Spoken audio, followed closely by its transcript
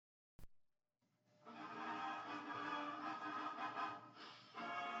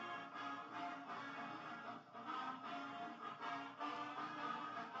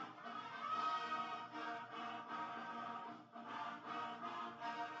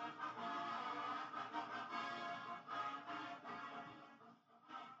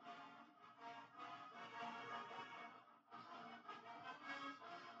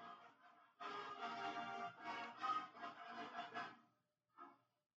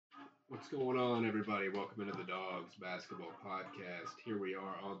What's going on, everybody? Welcome into the Dogs Basketball Podcast. Here we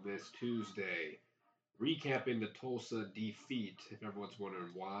are on this Tuesday, recapping the Tulsa defeat. If everyone's wondering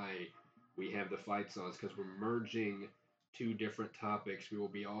why we have the fights on, it's because we're merging two different topics. We will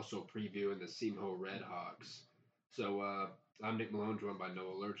be also previewing the SEMO Redhawks. So I'm Nick Malone, joined by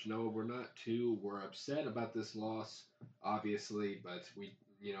Noah Lurch. Noah, we're upset about this loss, obviously, but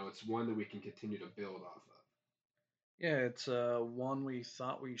it's one that we can continue to build off of. Yeah, it's one we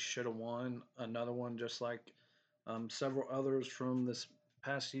thought we should have won. Another one just like several others from this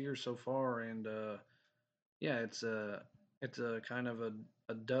past year so far, and yeah, it's a kind of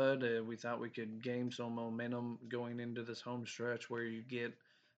a dud. We thought we could gain some momentum going into this home stretch where you get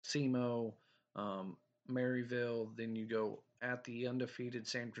SEMO, um, Maryville, then you go at the undefeated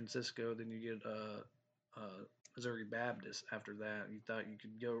San Francisco, then you get Missouri Baptist after that. You thought you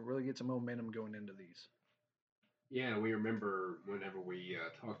could go really get some momentum going into these. Yeah, we remember whenever we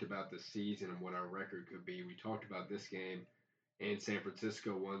talked about the season and what our record could be. We talked about this game and San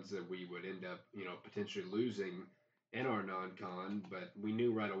Francisco, ones that we would end up, potentially losing in our non-con. But we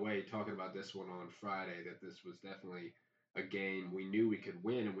knew right away, talking about this one on Friday, that this was definitely a game we knew we could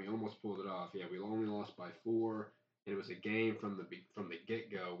win, and we almost pulled it off. Yeah, we only lost by four, and it was a game from the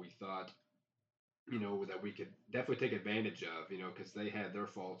get-go. We thought, that we could definitely take advantage of, because they had their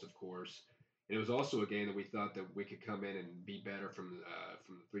faults, of course. And it was also a game that we thought that we could come in and be better from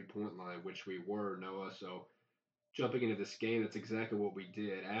the 3 point line, which we were, Noah. So jumping into this game, that's exactly what we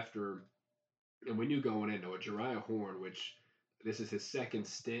did after, and we knew going in, Noah, Jariah Horn, which this is his second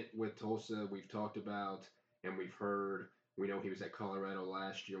stint with Tulsa. We've talked about and we've heard. We know he was at Colorado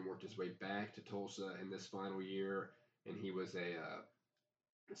last year and worked his way back to Tulsa in this final year, and he was a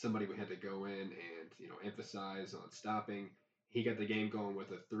somebody we had to go in and emphasize on stopping. He got the game going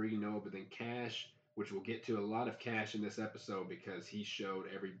with a 3-0, but then Cash, which we'll get to a lot of Cash in this episode because he showed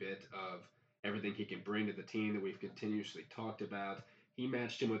every bit of everything he can bring to the team that we've continuously talked about. He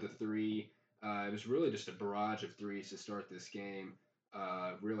matched him with a three. It was really just a barrage of threes to start this game.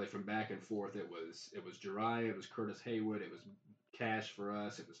 Really from back and forth, it was Jariah, it was Curtis Haywood, it was Cash for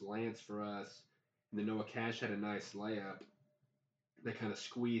us, it was Lance for us, and then Noah Cash had a nice layup that kind of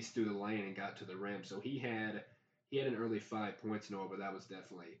squeezed through the lane and got to the rim. So he had an early 5 points, Noah, but that was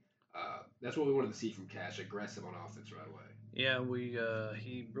definitely that's what we wanted to see from Cash, aggressive on offense right away. Yeah, we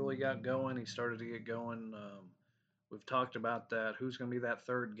he really got going. He started to get going. We've talked about that. Who's going to be that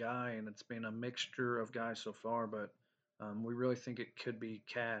third guy? And it's been a mixture of guys so far, but we really think it could be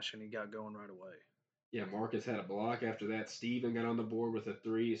Cash, and he got going right away. Yeah, Marcus had a block after that. Steven got on the board with a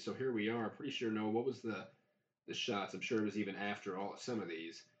three. So here we are. Pretty sure, Noah, what was the shots? I'm sure it was even after all some of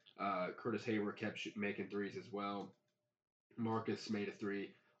these. Curtis Hayward kept making threes as well. Marcus made a three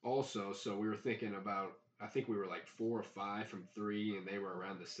also. So we were thinking about, I think we were like 4 or 5 from three, and they were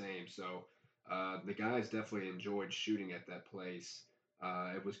around the same. So the guys definitely enjoyed shooting at that place.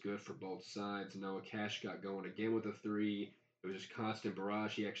 It was good for both sides. Noah Cash got going again with a three. It was just constant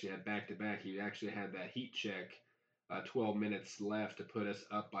barrage. He actually had back to back. He actually had that heat check, 12 minutes left to put us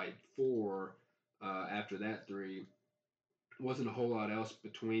up by four after that three. Wasn't a whole lot else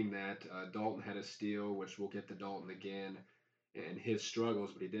between that. Dalton had a steal, which we'll get to Dalton again and his struggles,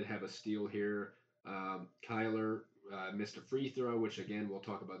 but he did have a steal here. Kyler missed a free throw, which again we'll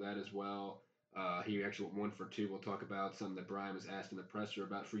talk about that as well. He actually went 1 for 2. We'll talk about something that Bryan was asked in the presser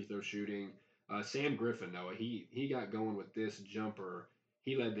about free throw shooting. Sam Griffin, Noah, he got going with this jumper.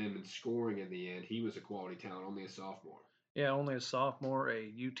 He led them in scoring in the end. He was a quality talent, only a sophomore. Yeah, only a sophomore, a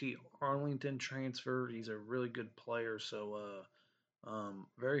UT Arlington transfer. He's a really good player, so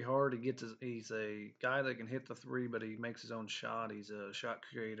very hard to get to. He's a guy that can hit the three, but he makes his own shot. He's a shot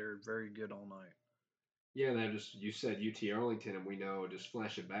creator, very good all night. Yeah, that just you said UT Arlington, and we know just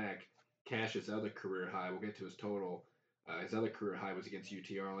flashing back, Cash's other career high. We'll get to his total. His other career high was against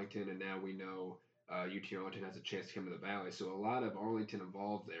UT Arlington, and now we know UT Arlington has a chance to come to the Valley. So a lot of Arlington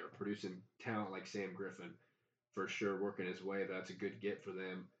involved there, producing talent like Sam Griffin, for sure, working his way. That's a good get for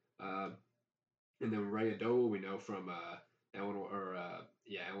them. And then Ray Adola, we know from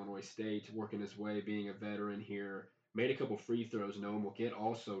Illinois State, working his way, being a veteran here. Made a couple free throws. No one will get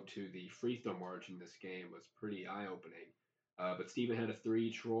also to the free throw margin. This game was pretty eye opening. But Steven had a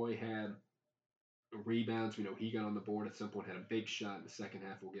three. Troy had rebounds. We know he got on the board at some point. Had a big shot in the second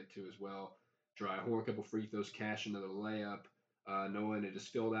half. We'll get to as well. Dry Horn, a couple free throws. Cash another layup. Noah, and it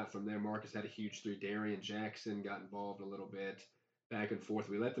just filled out from there. Marcus had a huge three. Darian Jackson got involved a little bit, back and forth.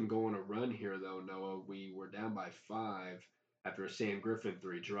 We let them go on a run here, though, Noah. We were down by five after a Sam Griffin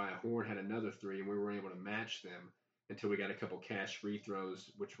three. Jariah Horn had another three, and we were able to match them until we got a couple cash free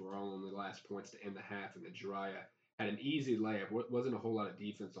throws, which were all on the last points to end the half. And then Jariah had an easy layup. Wasn't a whole lot of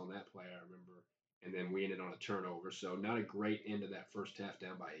defense on that play, I remember. And then we ended on a turnover. So not a great end of that first half,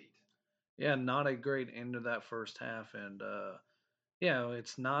 down by 8. Yeah, not a great end of that first half, and yeah,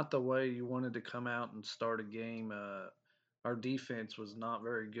 it's not the way you wanted to come out and start a game. Our defense was not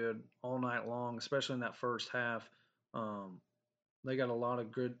very good all night long, especially in that first half. Um, they got a lot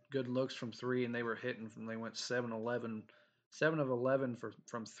of good looks from three, and they were hitting from. They went 7-11, 7 of 11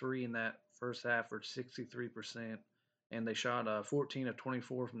 from three in that first half for 63%, and they shot 14 of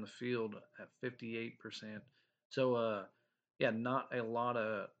 24 from the field at 58%. So yeah, not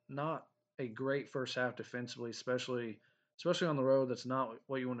a great first half defensively, especially on the road. That's not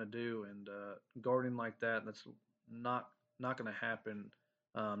what you want to do, and guarding like that, that's not not going to happen.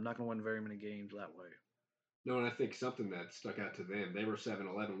 Not going to win very many games that way. No, and I think something that stuck out to them, they were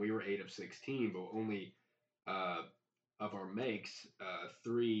 7-11. We were 8 of 16, but only uh, of our makes,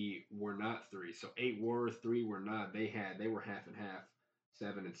 3 were not three. So 8 were, 3 were not. They were half and half,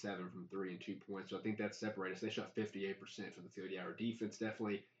 7 and 7 from 3 and 2 points. So I think that separated us. They shot 58% from the field. Yeah, our defense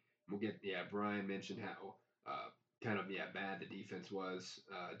definitely. We'll get, yeah. Bryan mentioned how kind of, yeah, bad the defense was,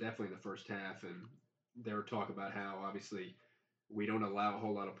 definitely in the first half, and they were talk about how obviously we don't allow a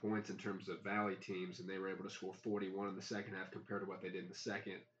whole lot of points in terms of Valley teams, and they were able to score 41 in the second half compared to what they did in the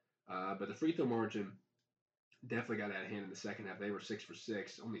second. But the free throw margin definitely got out of hand in the second half. They were 6 for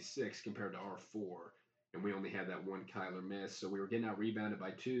 6, only 6 compared to our 4, and we only had that one Kyler miss. So we were getting out rebounded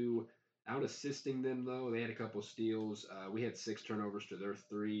by 2, out assisting them though. They had a couple steals. We had 6 turnovers to their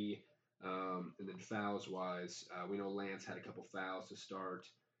 3. And then fouls wise, we know Lance had a couple fouls to start,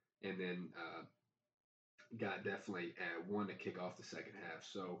 and then got definitely one to kick off the second half.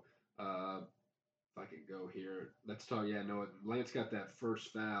 So if I can go here, let's talk. Yeah, no, Lance got that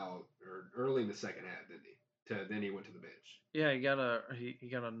first foul or early in the second half, didn't he? Then he went to the bench. Yeah, he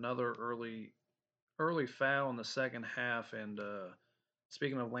got another early foul in the second half, and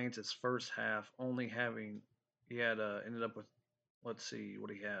speaking of Lance's first half, only having he had ended up with, let's see, what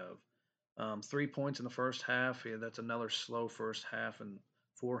do he have? 3 points in the first half. Yeah, that's another slow first half, and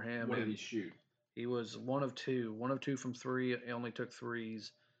for him, What did he and shoot? he was one of two from three. He only took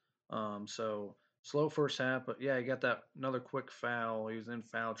threes. So slow first half, but yeah, he got that another quick foul. He was in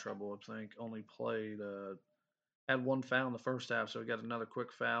foul trouble, I think. Only played had one foul in the first half, so he got another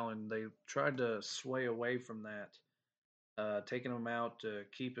quick foul, and they tried to sway away from that, taking him out to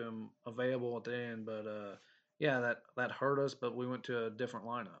keep him available at the end. But yeah, that hurt us. But we went to a different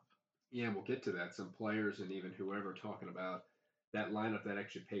lineup. Yeah, and we'll get to that. Some players and even whoever talking about that lineup that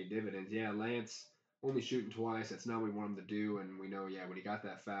actually paid dividends. Yeah, Lance only shooting twice. That's not what we want him to do. And we know, yeah, when he got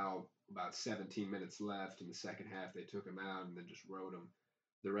that foul, about 17 minutes left in the second half, they took him out and then just rode him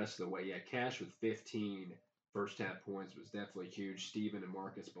the rest of the way. Yeah, Cash with 15 first half points was definitely huge. Steven and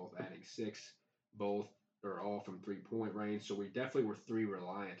Marcus both adding 6, both are all from 3-point range. So we definitely were 3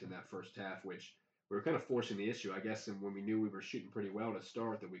 reliant in that first half, which we were kind of forcing the issue, I guess. And when we knew we were shooting pretty well to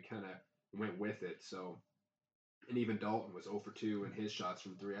start, that we kind of went with it. So, and even Dalton was 0 for 2 in his shots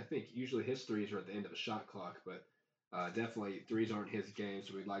from 3. I think usually his threes are at the end of the shot clock, but definitely threes aren't his game.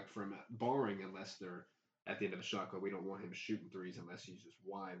 So we'd like from barring unless they're at the end of the shot clock, we don't want him shooting threes unless he's just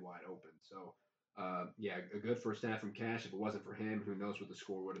wide open. So, yeah, a good first half from Cash. If it wasn't for him, who knows what the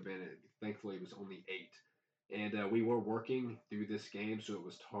score would have been. Thankfully, it was only 8. And we were working through this game, so it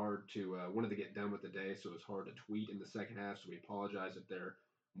was hard to wanted to get done with the day, so it was hard to tweet in the second half. So we apologize if there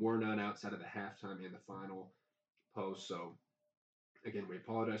were none outside of the halftime and the final post. So again, we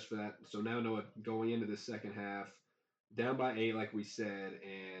apologize for that. So now Noah going into the second half, down by 8, like we said,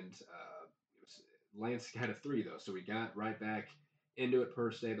 and Lance had a 3 though, so we got right back into it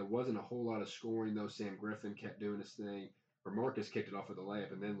per se. There wasn't a whole lot of scoring though. Sam Griffin kept doing his thing, or Marcus kicked it off with a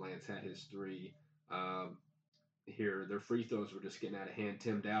layup, and then Lance had his 3. Here, their free throws were just getting out of hand.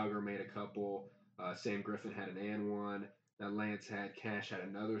 Tim Dowger made a couple. Sam Griffin had an and one that Lance had. Cash had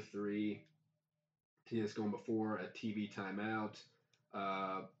another 3. TS going before a TV timeout.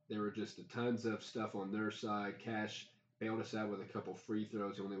 There were just tons of stuff on their side. Cash bailed us out with a couple free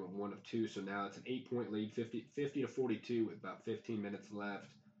throws. He only went 1 of 2, so now it's an 8-point lead, 50 to 42 with about 15 minutes left.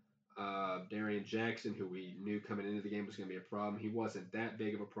 Darian Jackson, who we knew coming into the game was going to be a problem. He wasn't that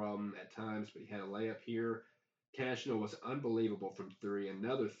big of a problem at times, but he had a layup here. Cashno was unbelievable from 3.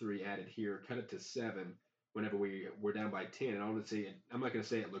 Another 3 added here, cut it to 7 whenever we were down by 10. And honestly, I'm not going to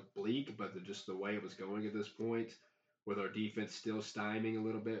say it looked bleak, but just the way it was going at this point, with our defense still stymieing a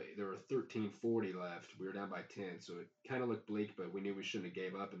little bit, there were 13:40 left. We were down by 10, so it kind of looked bleak, but we knew we shouldn't have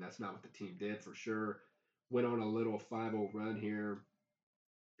gave up, and that's not what the team did for sure. Went on a little 5-0 run here,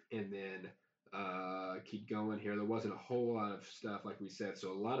 and then Keep going here. There wasn't a whole lot of stuff like we said,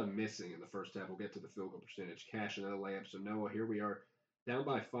 so a lot of missing in the first half. We'll get to the field goal percentage. Cash another layup. So Noah, here we are down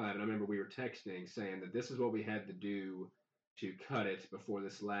by 5, and I remember we were texting saying that this is what we had to do to cut it before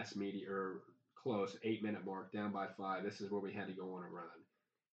this last media or close 8 minute mark. Down by 5. This is where we had to go on a run,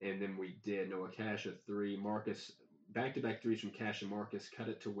 and then we did. Noah Cash a three. Marcus back-to-back threes from Cash and Marcus cut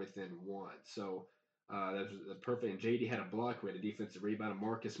it to within one. So that was the perfect. And JD had a block. We had a defensive rebound. And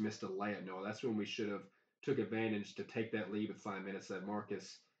Marcus missed a layup. No, that's when we should have took advantage to take that lead with 5 minutes. That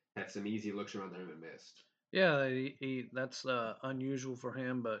Marcus had some easy looks around there and missed. Yeah, that's unusual for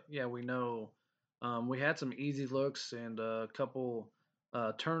him, but yeah, we know we had some easy looks and a couple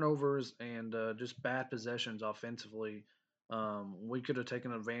turnovers and just bad possessions offensively. We could have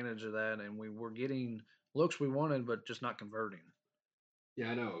taken advantage of that, and we were getting looks we wanted, but just not converting. Yeah,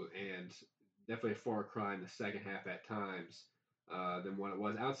 I know, and definitely a far cry in the second half at times than what it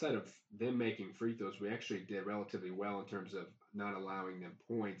was. Outside of them making free throws, we actually did relatively well in terms of not allowing them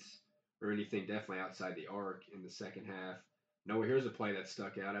points or anything. Definitely outside the arc in the second half. No, here's a play that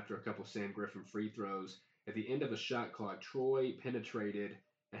stuck out after a couple Sam Griffin free throws. At the end of a shot clock, Troy penetrated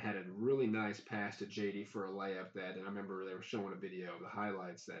and had a really nice pass to JD for a layup. And I remember they were showing a video of the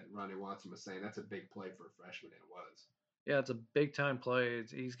highlights that Ronnie Watson was saying that's a big play for a freshman, and it was. Yeah, it's a big time play.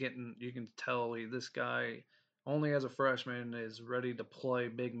 He's getting, you can tell this guy only as a freshman is ready to play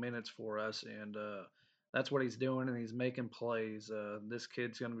big minutes for us, and that's what he's doing, and he's making plays. This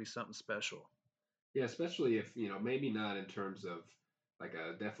kid's going to be something special. Yeah, especially if, maybe not in terms of like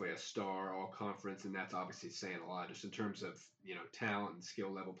a definitely a star all conference, and that's obviously saying a lot just in terms of, talent and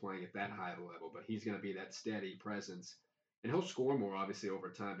skill level playing at that high of a level, but he's going to be that steady presence. And he'll score more obviously over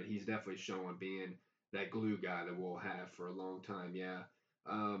time, but he's definitely showing being that glue guy that we'll have for a long time. Yeah.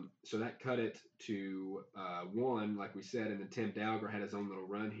 So that cut it to one, like we said, and then Tim Dowger had his own little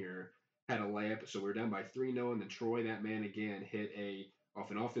run here, had a layup. So we were down by 3-0, and then Troy, that man again, hit a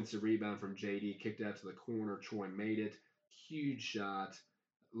off an offensive rebound from JD, kicked out to the corner. Troy made it. Huge shot.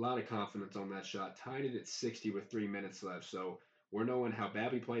 A lot of confidence on that shot. Tied it at 60 with 3 minutes left. So we're knowing how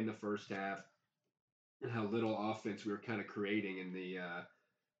bad we played in the first half and how little offense we were kind of creating in the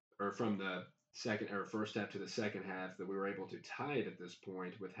or from the second or first half to the second half that we were able to tie it at this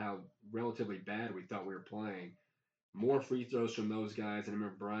point with how relatively bad we thought we were playing. More free throws from those guys. And I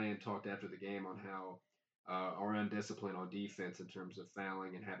remember Bryan talked after the game on how our undiscipline on defense in terms of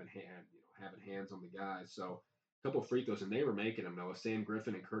fouling and having hands on the guys. So a couple of free throws, and they were making them. Noah Sam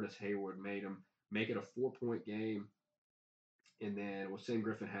Griffin and Curtis Hayward made them make it a 4 point game. And then, well, Sam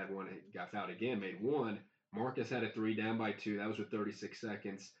Griffin had one, got fouled again, made one. Marcus had a three down by two. That was with 36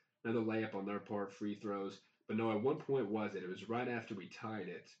 seconds. Another layup on their part, free throws. But no, at one point was it? It was right after we tied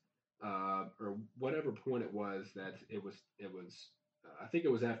it, or whatever point it was that it was. It was. I think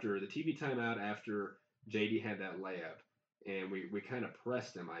it was after the TV timeout after JD had that layup, and we kind of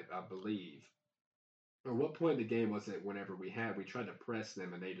pressed him, I believe. Or what point in the game was it? Whenever we tried to press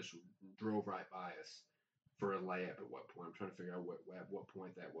them, and they just drove right by us for a layup at what point. I'm trying to figure out at what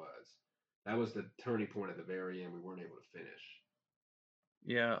point that was. That was the turning point at the very end. We weren't able to finish.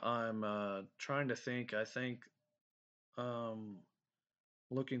 Yeah, I'm trying to think. I think um,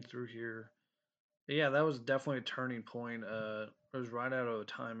 looking through here. Yeah, that was definitely a turning point. It was right out of a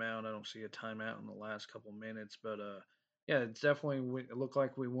timeout. I don't see a timeout in the last couple minutes, but yeah, it's definitely it looked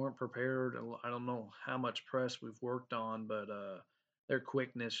like we weren't prepared. I don't know how much press we've worked on, but their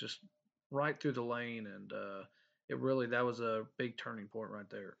quickness just right through the lane, and it really that was a big turning point right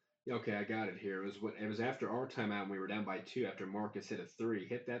there. Okay, I got it here. It was after our timeout and we were down by two after Marcus hit a three,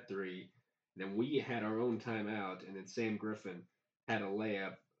 hit that three. And then we had our own timeout, and then Sam Griffin had a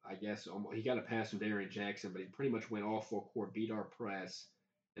layup. I guess he got a pass from Darian Jackson, but he pretty much went all full court, beat our press,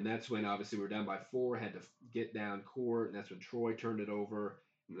 and that's when obviously we were down by four, had to get down court, and that's when Troy turned it over,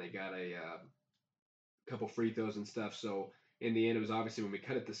 and they got a couple free throws and stuff. So in the end, it was obviously when we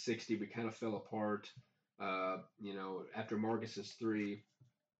cut it to 60, we kind of fell apart. After Marcus's three,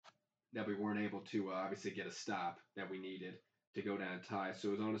 that we weren't able to obviously get a stop that we needed to go down and tie. So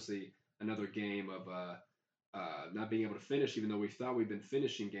it was honestly another game of not being able to finish, even though we thought we'd been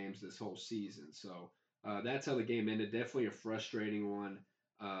finishing games this whole season. So that's how the game ended. Definitely a frustrating one.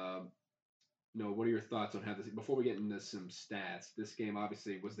 Uh, what are your thoughts on how this? Before we get into some stats, this game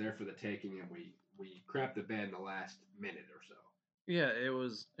obviously was there for the taking, and we crapped the bed in the last minute or so. Yeah, it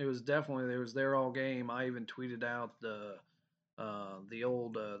was definitely it was there all game. I even tweeted out the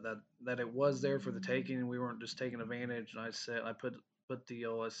old that it was there for the taking, and we weren't just taking advantage. And I said I put the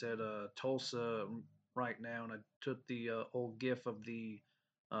I said Tulsa right now, and I took the old GIF of the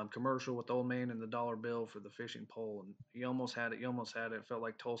commercial with the old man and the dollar bill for the fishing pole, and he almost had it. He almost had it. It felt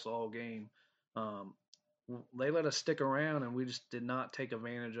like Tulsa all game. Um, they let us stick around, and we just did not take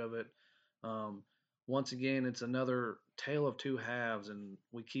advantage of it. Um, Once again, it's another tale of two halves, and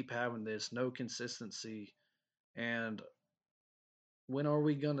we keep having this no consistency. And when are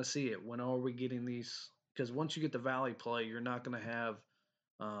we going to see it? When are we getting these? Because once you get the Valley play, you're not going to have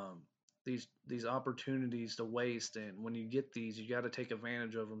um, these opportunities to waste. And when you get these, you got to take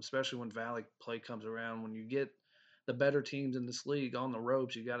advantage of them, especially when Valley play comes around. When you get the better teams in this league on the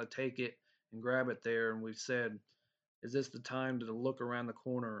ropes, you got to take it and grab it there. And we've said, is this the time to look around the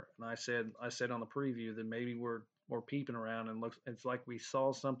corner? And I said on the preview that maybe we're peeping around and looks. It's like we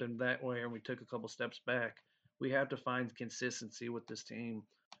saw something that way and we took a couple steps back. We have to find consistency with this team.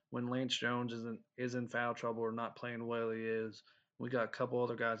 When Lance Jones is in foul trouble or not playing well, he is. We got a couple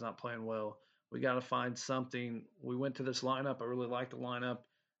other guys not playing well. We got to find something. We went to this lineup. I really liked the lineup.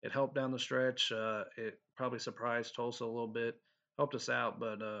 It helped down the stretch. It probably surprised Tulsa a little bit, helped us out,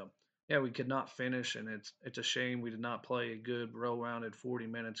 but yeah, we could not finish, and it's a shame we did not play a good, well-rounded 40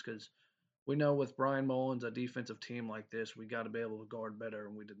 minutes because we know with Brian Mullins, a defensive team like this, we got to be able to guard better,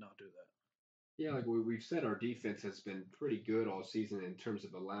 and we did not do that. Yeah, like we've said, our defense has been pretty good all season in terms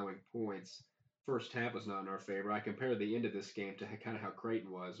of allowing points. First half was not in our favor. I compare the end of this game to kind of how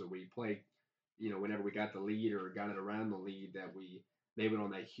Creighton was, where we played, whenever we got the lead or got it around the lead, that they went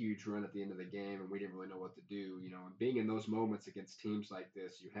on that huge run at the end of the game, and we didn't really know what to do. And being in those moments against teams like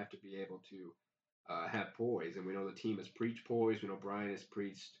this, you have to be able to have poise, and we know the team has preached poise. We know Bryan has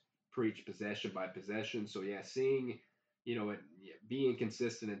preached possession by possession. So yeah, seeing being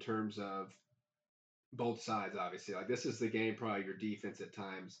consistent in terms of both sides, obviously. Like this is the game. Probably your defense at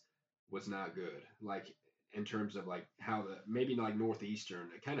times was not good. Like in terms of like how the maybe like Northeastern,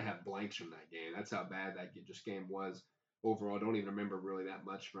 they kind of have blanks from that game. That's how bad that just game was overall. I don't even remember really that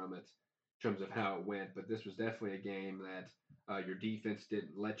much from it in terms of how it went. But this was definitely a game that your defense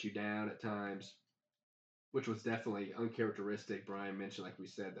didn't let you down at times, which was definitely uncharacteristic. Bryan mentioned, like we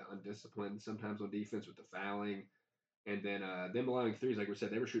said, the undisciplined sometimes on defense with the fouling. And then them allowing threes, like we said,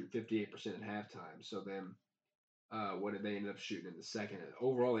 they were shooting 58% at halftime. So then what did they end up shooting in the second?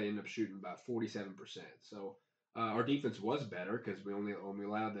 Overall, they ended up shooting about 47%. So our defense was better because we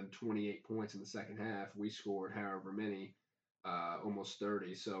allowed them 28 points in the second half. We scored however many, almost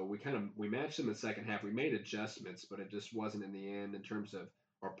 30. So we matched them in the second half. We made adjustments, but it just wasn't in the end in terms of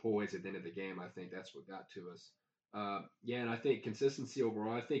our poise at the end of the game. I think that's what got to us. Yeah, and I think consistency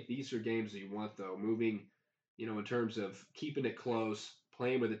overall. I think these are games that you want though. Moving, in terms of keeping it close,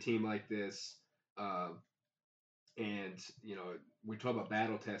 playing with a team like this. Uh, and we talk about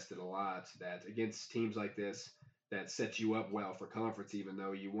battle tested a lot. That against teams like this, that sets you up well for conference. Even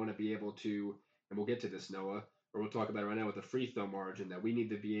though you want to be able to, and we'll get to this, Noah, or we'll talk about it right now with the free throw margin. That we need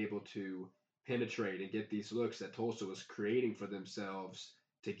to be able to penetrate and get these looks that Tulsa was creating for themselves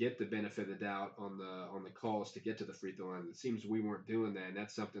to get the benefit of the doubt on the calls to get to the free throw line. It seems we weren't doing that, and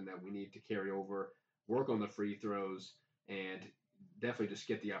that's something that we need to carry over, work on the free throws, and definitely just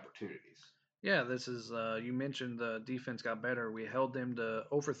get the opportunities. Yeah, this is you mentioned the defense got better. We held them to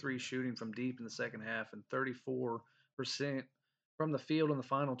 0 for 3 shooting from deep in the second half and 34% from the field in the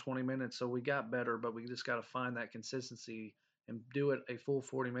final 20 minutes. So we got better, but we just got to find that consistency and do it a full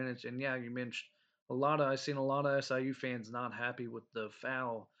 40 minutes. And yeah, you mentioned I've seen a lot of SIU fans not happy with the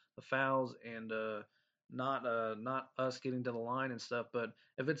fouls, and not us getting to the line and stuff. But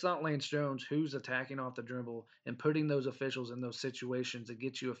if it's not Lance Jones, who's attacking off the dribble and putting those officials in those situations to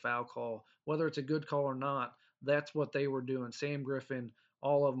get you a foul call, whether it's a good call or not, that's what they were doing. Sam Griffin,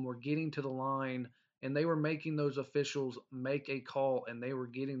 all of them were getting to the line, and they were making those officials make a call, and they were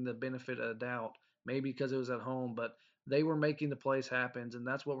getting the benefit of the doubt, maybe because it was at home, but they were making the plays happen, and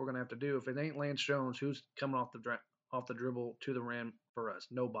that's what we're going to have to do. If it ain't Lance Jones, who's coming off the dribble to the rim for us?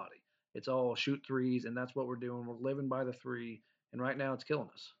 Nobody. It's all shoot threes, and that's what we're doing. We're living by the three, and right now it's killing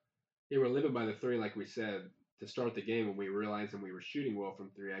us. They were living by the three, like we said, to start the game when we realized and we were shooting well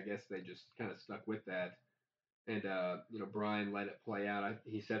from three. I guess they just kind of stuck with that. And Bryan let it play out.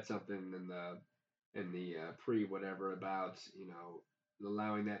 He said something in the pre whatever about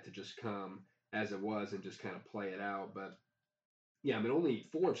allowing that to just come as it was and just kind of play it out. But yeah, I mean only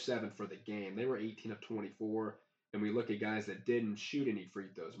 4 of 7 for the game. They were 18 of 24. And we look at guys that didn't shoot any free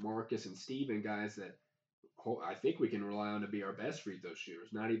throws, Marcus and Steven, guys that I think we can rely on to be our best free throw shooters,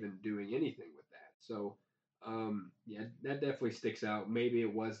 not even doing anything with that. So, yeah, that definitely sticks out. Maybe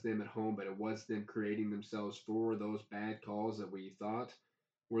it was them at home, but it was them creating themselves for those bad calls that we thought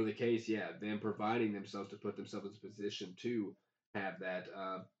were the case. Yeah, them providing themselves to put themselves in a position to have that.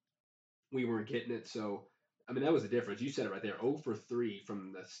 We weren't getting it. So, I mean, that was the difference. You said it right there. 0 for 3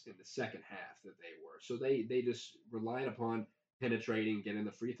 from in the second half that they were. So they just relied upon penetrating, getting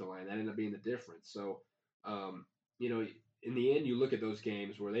the free throw line. That ended up being the difference. So, um, you know, in the end, you look at those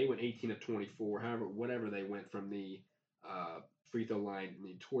games where they went 18 of 24, however, whatever they went from the uh, free throw line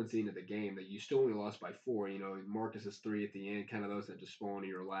towards the end of the game, that you still only lost by four. You know, Marcus's three at the end, kind of those that just fall into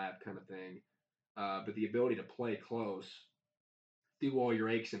your lap, kind of thing. But the ability to play close through all your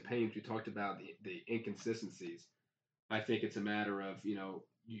aches and pains, we talked about the inconsistencies. I think it's a matter of,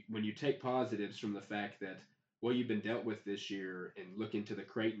 when you take positives from the fact that what you've been dealt with this year and look into the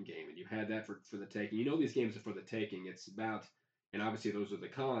Creighton game, and you had that for the taking. You know these games are for the taking. It's about, and obviously those are the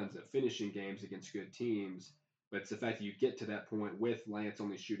cons of finishing games against good teams. But it's the fact that you get to that point with Lance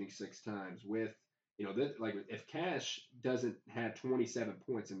only shooting six times, with like if Cash doesn't have 27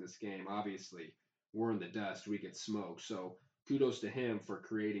 points in this game, obviously we're in the dust. We get smoked. So kudos to him for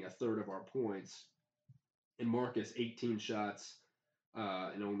creating a third of our points, and Marcus 18 shots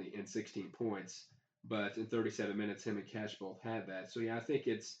and 16 points. But in 37 minutes, him and Cash both had that. So yeah, I think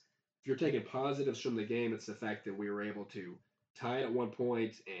it's, if you're taking positives from the game, it's the fact that we were able to tie it at one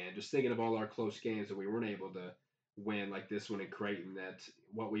point, and just thinking of all our close games that we weren't able to win, like this one in Creighton. That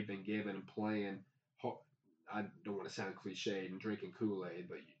what we've been given and playing. I don't want to sound cliched and drinking Kool Aid,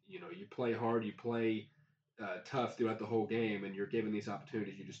 but you play hard, you play tough throughout the whole game, and you're given these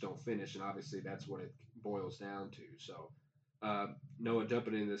opportunities, you just don't finish, and obviously that's what it boils down to. So, uh, Noah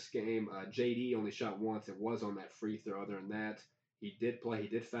jumping in this game, JD only shot once. It was on that free throw. Other than that, he did play. He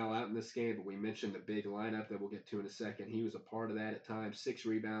did foul out in this game, but we mentioned the big lineup that we'll get to in a second. He was a part of that at times. 6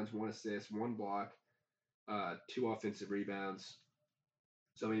 rebounds, 1 assist, 1 block, 2 offensive rebounds.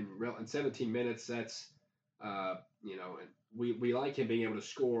 So I mean, in 17 minutes, that's and we like him being able to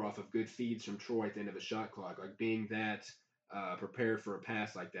score off of good feeds from Troy at the end of a shot clock, like being that prepared for a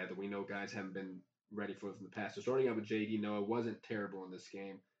pass like that we know guys haven't been ready for from the past. So starting out with JD Noah wasn't terrible in this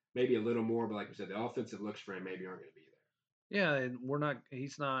game, maybe a little more, but like we said, the offensive looks for him maybe aren't going to be there. Yeah, and we're not.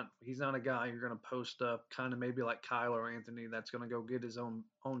 He's not a guy you're going to post up, kind of maybe like Kyle or Anthony, that's going to go get his own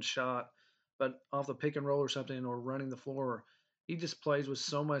shot, but off the pick and roll or something, or running the floor, he just plays with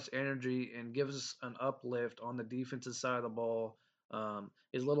so much energy and gives us an uplift on the defensive side of the ball.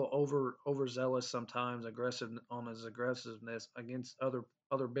 Is a little overzealous sometimes, aggressive on his aggressiveness against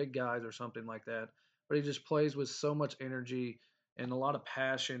other big guys or something like that. But he just plays with so much energy and a lot of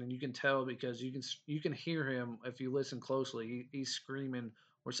passion, and you can tell because you can hear him if you listen closely. He's screaming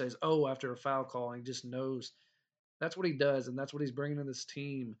or says "oh" after a foul call, and he just knows that's what he does, and that's what he's bringing to this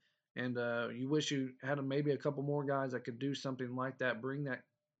team. And you wish you had maybe a couple more guys that could do something like that, bring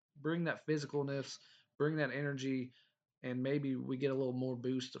that physicalness, bring that energy, and maybe we get a little more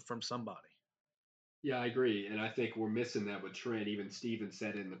boost from somebody. Yeah, I agree, and I think we're missing that with Trent. Even Steven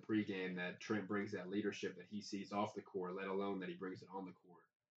said in the pregame that Trent brings that leadership that he sees off the court, let alone that he brings it on the court.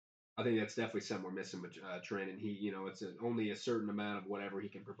 I think that's definitely something we're missing with Trent, and it's only a certain amount of whatever he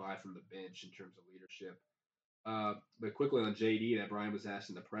can provide from the bench in terms of leadership. But quickly on JD, that Bryan was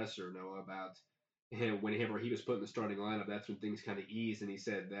asking the presser, Noah, about him whenever he was put in the starting lineup. That's when things kind of eased, and he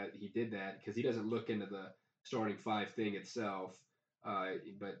said that he did that because he doesn't look into the starting five thing itself,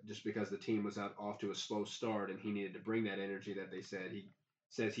 but just because the team was off to a slow start and he needed to bring that energy that they said. He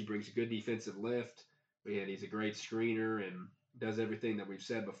says he brings a good defensive lift, and he's a great screener and does everything that we've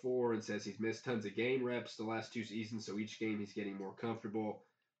said before, and says he's missed tons of game reps the last 2 seasons, so each game he's getting more comfortable,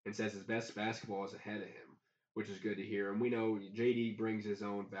 and says his best basketball is ahead of him, which is good to hear. And we know JD brings his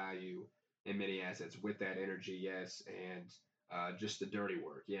own value and many assets with that energy, yes, and just the dirty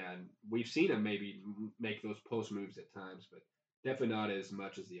work. Yeah, and we've seen him maybe make those post moves at times, but definitely not as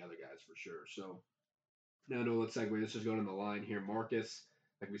much as the other guys for sure. So now, no, let's segue. Let's just go on the line here. Marcus,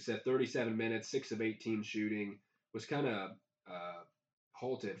 like we said, 37 minutes, 6 of 18 shooting, was kind of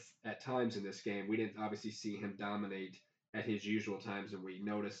halted at times in this game. We didn't obviously see him dominate at his usual times, and we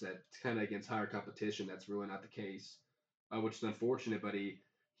noticed that kind of against higher competition, that's really not the case, which is unfortunate. But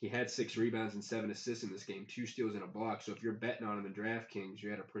he had 6 rebounds and 7 assists in this game, 2 steals and a block. So if you're betting on him in DraftKings,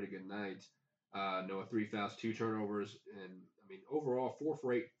 you had a pretty good night. Noah, 3 fouls, 2 turnovers, and I mean overall 4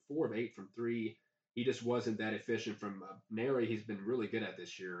 for 8, 4 of 8 from three. He just wasn't that efficient from an area he's been really good at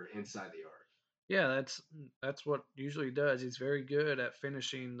this year inside the arc. Yeah, that's what usually he does. He's very good at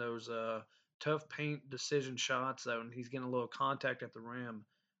finishing those tough paint decision shots that when he's getting a little contact at the rim,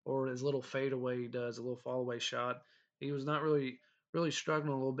 or his little fadeaway he does, a little fall away shot. He was not really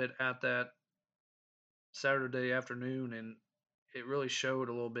struggling a little bit at that Saturday afternoon, and it really showed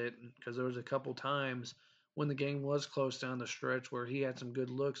a little bit because there was a couple times when the game was close down the stretch where he had some good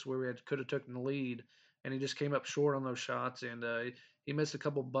looks where could have taken the lead, and he just came up short on those shots, and he missed a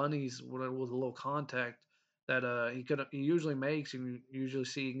couple bunnies with a little contact that he usually makes, and you usually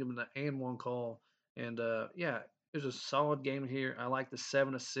see him give him the and one call, and yeah. it was a solid game here. I like the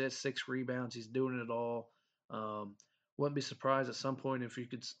 7 assists, 6 rebounds. He's doing it all. Um, wouldn't be surprised at some point if you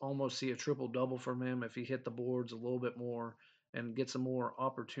could almost see a triple double from him if he hit the boards a little bit more and get some more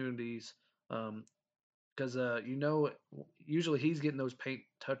opportunities. Because usually he's getting those paint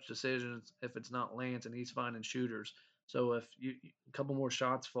touch decisions if it's not Lance, and he's finding shooters. So if a couple more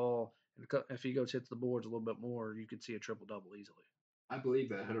shots fall, and if he goes hits the boards a little bit more, you could see a triple double easily. I believe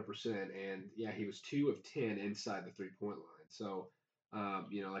that 100%. And yeah, he was 2 of 10 inside the 3 point line. So,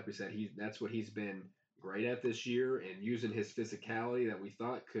 like we said, that's what he's been great at this year, and using his physicality that we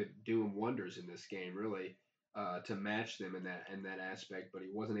thought could do him wonders in this game, really, to match them in that aspect. But he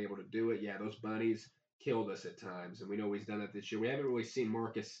wasn't able to do it. Yeah, those bunnies killed us at times, and we know he's done that this year. We haven't really seen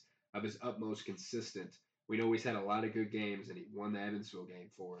Marcus of his utmost consistent. We know he's had a lot of good games, and he won the Evansville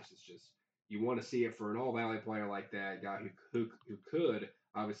game for us. It's just you want to see it for an All Valley player like that, a guy who could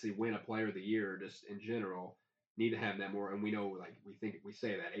obviously win a Player of the Year just in general. Need to have that more, and we know like we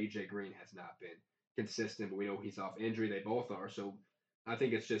say that AJ Green has not been consistent, but we know he's off injury. They both are, so I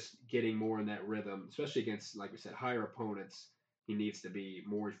think it's just getting more in that rhythm, especially against like we said higher opponents. He needs to be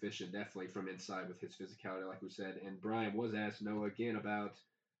more efficient, definitely from inside with his physicality, like we said. And Bryan was asked Noah again about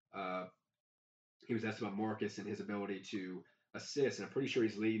uh, he was asked about Marcus and his ability to assist, and I'm pretty sure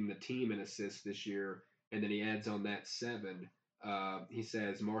he's leading the team in assists this year. And then he adds on that 7. He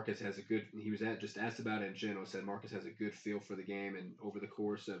says Marcus has a good. He was just asked about it in general. Said Marcus has a good feel for the game, and over the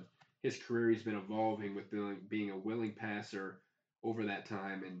course of his career, he's been evolving with being a willing passer over that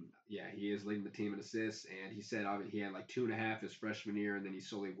time. And yeah, he is leading the team in assists. And he said he had like 2.5 his freshman year, and then he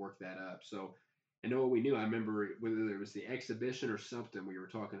slowly worked that up. So I know what we knew. I remember whether it was the exhibition or something. We were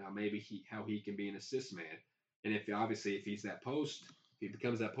talking how he can be an assist man, and if he's that post, if he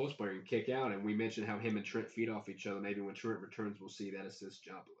becomes that post player and kick out. And we mentioned how him and Trent feed off each other. Maybe when Trent returns, we'll see that assist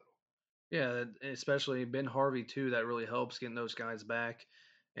jump a little. Yeah, especially Ben Harvey too. That really helps getting those guys back,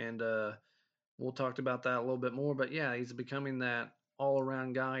 and we'll talk about that a little bit more. But yeah, he's becoming that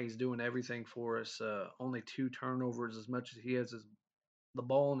all-around guy. He's doing everything for us. Only 2 turnovers as much as he has his the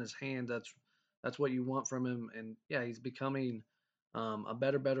ball in his hand. That's what you want from him. And yeah, he's becoming a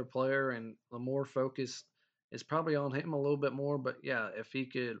better player, and the more focus is probably on him a little bit more. But yeah, if he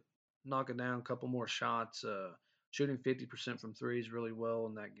could knock it down a couple more shots, shooting 50% from threes really well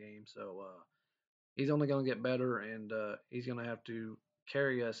in that game. So he's only going to get better, and he's going to have to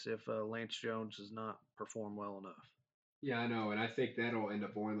carry us if Lance Jones does not perform well enough. Yeah, I know, and I think that'll end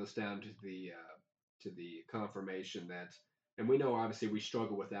up boiling us down to the confirmation that, and we know obviously we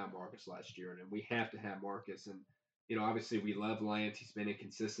struggled without Marcus last year, and we have to have Marcus, and obviously we love Lance. He's been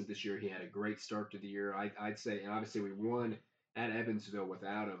inconsistent this year. He had a great start to the year. I'd say, and obviously we won at Evansville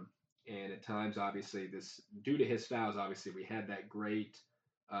without him, and at times obviously this due to his fouls, obviously we had that great.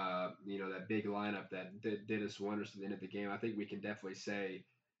 That big lineup that did us wonders at the end of the game. I think we can definitely say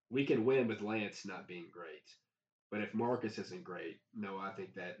we can win with Lance not being great. But if Marcus isn't great, no, I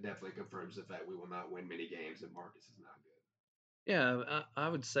think that definitely confirms the fact we will not win many games if Marcus is not good. Yeah, I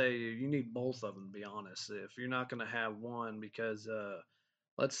would say you need both of them to be honest. If you're not going to have one, because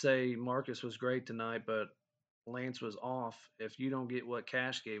let's say Marcus was great tonight, but Lance was off. If you don't get what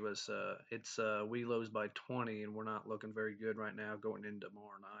Cash gave us, it's we lose by 20, and we're not looking very good right now going into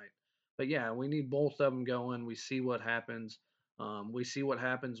tomorrow night. But yeah, we need both of them going. We see what happens. We see what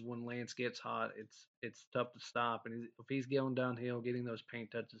happens when Lance gets hot. It's tough to stop, and if he's going downhill, getting those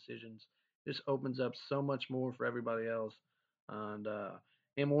paint touch decisions just opens up so much more for everybody else. And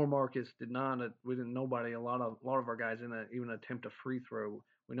him or Marcus did not. We didn't. Nobody. A lot of our guys didn't even attempt a free throw.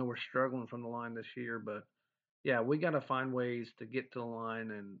 We know we're struggling from the line this year, but yeah, we got to find ways to get to the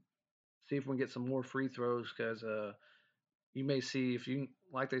line and see if we can get some more free throws because you may see if you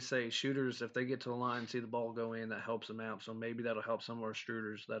like they say shooters if they get to the line and see the ball go in that helps them out. So maybe that'll help some of our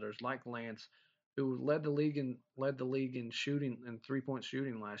shooters that are like Lance, who led the league in shooting and 3 point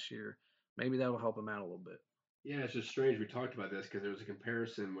shooting last year. Maybe that'll help him out a little bit. Yeah, it's just strange we talked about this because there was a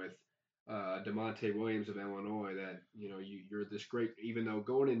comparison with Demonte Williams of Illinois that you're this great even though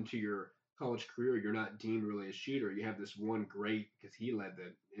going into your college career you're not deemed really a shooter. You have this one great because he led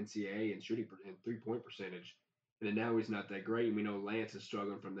the NCAA in shooting and 3 point percentage, and then now he's not that great. And we know Lance is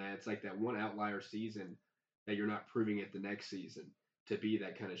struggling from that. It's like that one outlier season that you're not proving it the next season to be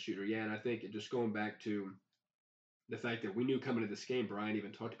that kind of shooter. Yeah, and I think just going back to the fact that we knew coming to this game, Bryan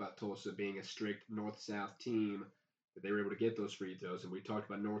even talked about Tulsa being a strict north-south team, that they were able to get those free throws. And we talked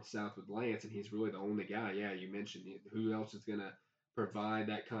about north-south with Lance, and he's really the only guy. Yeah, you mentioned who else is going to provide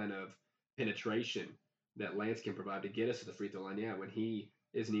that kind of penetration that Lance can provide to get us to the free throw line. Yeah, when he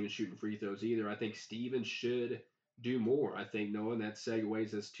isn't even shooting free throws either. I think Steven should do more. I think Noah, and that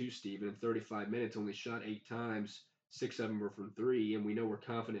segues us to Steven. In 35 minutes, only shot 8 times, 6 of them were from three, and we know we're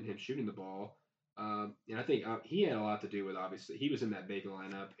confident in him shooting the ball. And I think he had a lot to do with, obviously he was in that big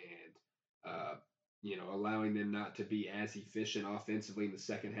lineup, and allowing them not to be as efficient offensively in the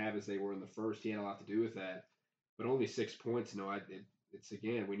second half as they were in the first. He had a lot to do with that. But only 6 points. It's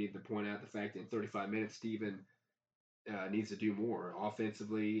again, we need to point out the fact that in 35 minutes, Steven needs to do more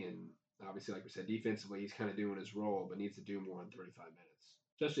offensively, and obviously, like we said, defensively, he's kind of doing his role, but needs to do more in 35 minutes.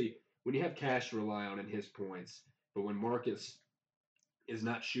 Especially when you have Cash to rely on in his points, but when Marcus is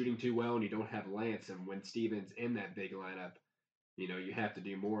not shooting too well and you don't have Lance, and when Steven's in that big lineup, you have to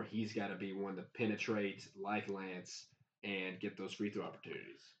do more. He's got to be one to penetrate like Lance and get those free throw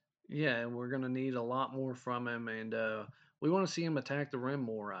opportunities. Yeah, and we're going to need a lot more from him, and we want to see him attack the rim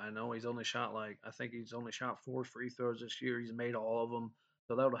more. I know he's only shot I think he's only shot 4 free throws this year. He's made all of them,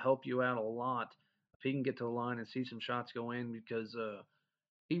 so that'll help you out a lot if he can get to the line and see some shots go in because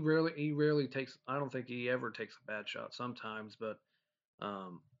he rarely takes. I don't think he ever takes a bad shot sometimes, but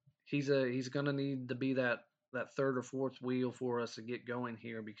um, he's gonna need to be that third or fourth wheel for us to get going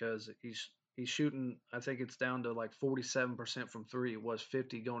here because he's shooting. I think it's down to like 47% from three. It was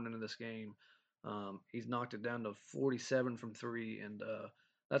 50 going into this game. He's knocked it down to 47 from three, and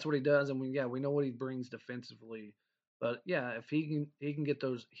that's what he does. And we know what he brings defensively. But yeah, if he can get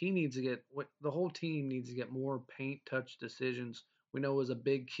those, he needs to get the whole team needs to get more paint touch decisions. We know was a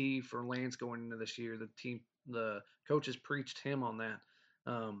big key for Lance going into this year. The coaches preached him on that.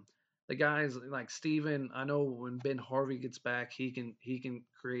 Um, the guys like Steven, I know when Ben Harvey gets back, he can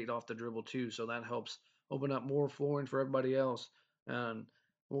create off the dribble too, so that helps open up more flooring for everybody else. And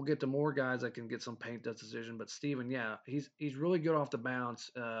we'll get to more guys that can get some paint that decision. But Steven, yeah, he's really good off the bounce.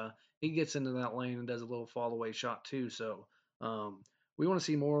 He gets into that lane and does a little fall away shot too. So um, we want to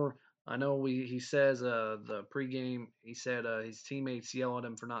see more. I know he says the pregame he said his teammates yell at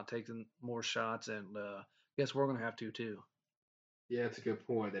him for not taking more shots, and guess we're gonna have to too. Yeah, it's a good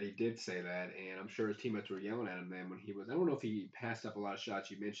point that he did say that, and I'm sure his teammates were yelling at him then when he was. I don't know if he passed up a lot of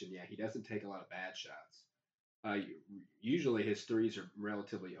shots. You mentioned, yeah, he doesn't take a lot of bad shots. Usually his threes are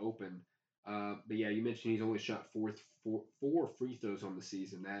relatively open. But yeah, you mentioned he's only shot four free throws on the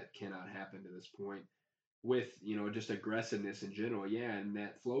season. That cannot happen to this point. With just aggressiveness in general, yeah, and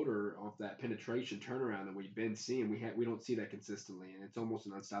that floater off that penetration turnaround that we've been seeing, we don't see that consistently, and it's almost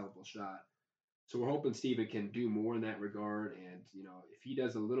an unstoppable shot. So we're hoping Steven can do more in that regard. And, if he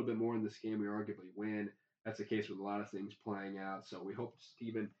does a little bit more in this game, we arguably win. That's the case with a lot of things playing out. So we hope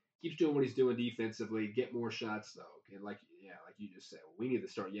Steven keeps doing what he's doing defensively, get more shots, though. And like you just said, we need to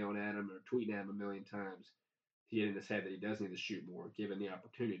start yelling at him or tweeting at him a million times to get in his head that he does need to shoot more, given the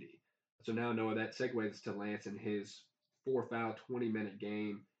opportunity. So now, Noah, that segues to Lance and his 4 foul, 20-minute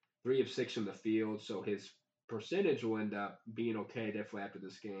game, 3 of 6 from the field. So his percentage will end up being okay definitely after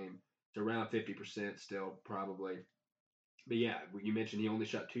this game. It's around 50% still, probably. But yeah, you mentioned he only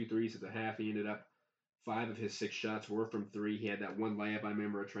shot two threes at the half. He ended up 5 of his 6 shots were from three. He had that one layup, I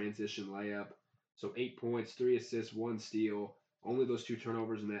remember, a transition layup. So 8 points, 3 assists, 1 steal. Only those 2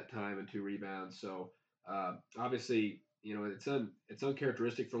 turnovers in that time and 2 rebounds. So obviously, it's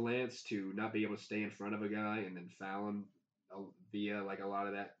uncharacteristic for Lance to not be able to stay in front of a guy and then foul him via like a lot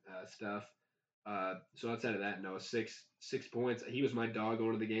of that stuff. So outside of that, no, 6 points. He was my dog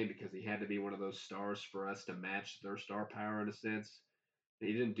going to the game because he had to be one of those stars for us to match their star power in a sense.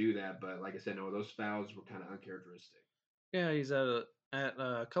 He didn't do that, but like I said, no, those fouls were kind of uncharacteristic. Yeah, he's at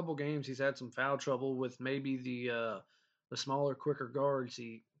a couple games. He's had some foul trouble with maybe the smaller, quicker guards.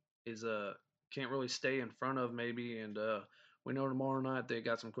 He is can't really stay in front of maybe, and we know tomorrow night they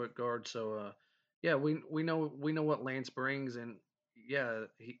got some quick guards. So yeah, we know what Lance brings, and yeah,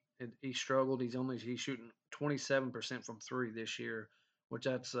 he struggled. He's shooting 27% from three this year, which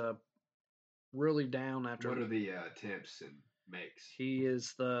that's really down What after are the attempts and makes? he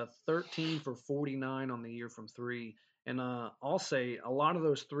is the 13 for 49 on the year from three. And I'll say a lot of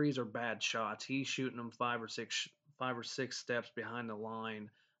those threes are bad shots. He's shooting them 5 or 6 steps behind the line.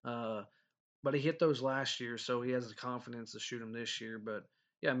 Uh, but he hit those last year, so he has the confidence to shoot them this year. But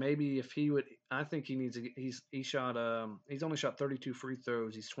yeah, maybe if he would, I think he needs to. He's only shot 32 free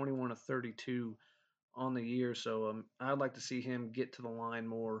throws. He's 21 of 32 on the year. So I'd like to see him get to the line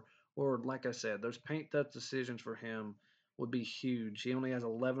more. Or like I said, those paint touch decisions for him would be huge. He only has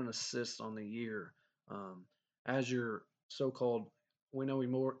 11 assists on the year. Um, as your so-called, we know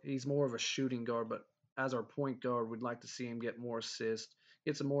he's more of a shooting guard, but as our point guard, we'd like to see him get more assists,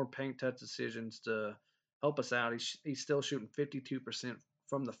 get some more paint touch decisions to help us out. He's still shooting 52%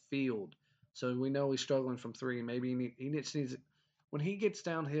 from the field, so we know he's struggling from three. Maybe he just needs when he gets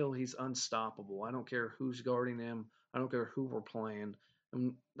downhill, he's unstoppable. I don't care who's guarding him. I don't care who we're playing.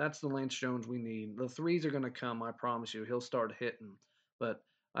 And that's the Lance Jones we need. The threes are going to come. I promise you. He'll start hitting. But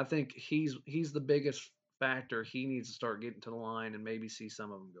I think he's the biggest factor. He needs to start getting to the line and maybe see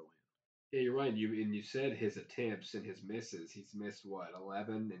some of them go in. Yeah, you're right. You said his attempts and his misses. He's missed what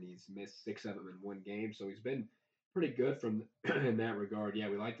 11, and he's missed 6 of them in one game. So he's been pretty good from in that regard. Yeah,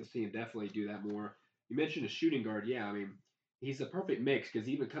 we like to see him definitely do that more. You mentioned a shooting guard. Yeah, I mean he's a perfect mix because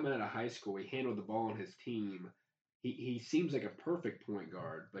even coming out of high school, he handled the ball on his team. He seems like a perfect point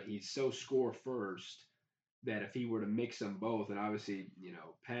guard, but he's so score first that if he were to mix them both and obviously,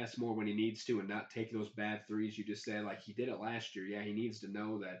 pass more when he needs to and not take those bad threes you just said, like he did it last year. Yeah, he needs to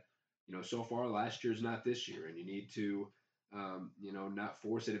know that, so far last year's not this year, and you need to, not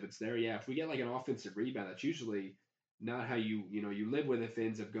force it if it's there. Yeah, if we get like an offensive rebound, that's usually not how you live with if it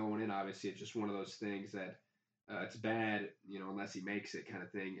ends up going in. Obviously, it's just one of those things that it's bad, unless he makes it kind of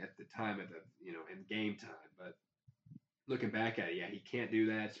thing at the time of the, in game time. But looking back at it, yeah, he can't do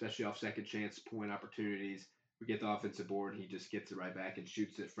that, especially off second chance point opportunities. We get the offensive board, he just gets it right back and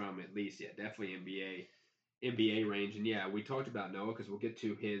shoots it from at least, yeah, definitely NBA range. And yeah, we talked about Noah because we'll get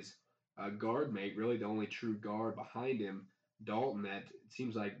to his guard mate, really the only true guard behind him, Dalton. That it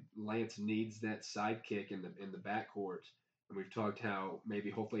seems like Lance needs that sidekick in the backcourt. And we've talked how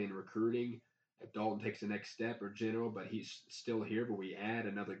maybe hopefully in recruiting, if Dalton takes the next step or general, but he's still here, but we add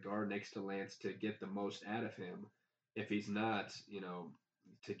another guard next to Lance to get the most out of him. If he's not,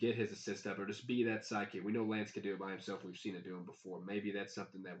 to get his assist up or just be that sidekick. We know Lance can do it by himself. We've seen it do him before. Maybe that's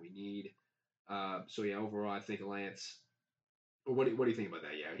something that we need. So yeah, overall, I think Lance. What do you think about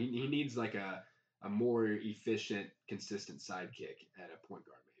that? Yeah, he needs like a more efficient, consistent sidekick at a point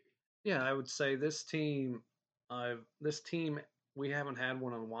guard, maybe. Yeah, I would say this team we haven't had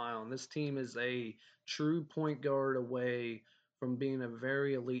one in a while, and this team is a true point guard away from being a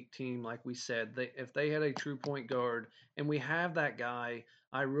very elite team. Like we said, if they had a true point guard, and we have that guy,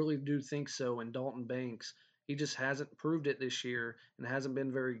 I really do think so. In Dalton Banks, he just hasn't proved it this year and hasn't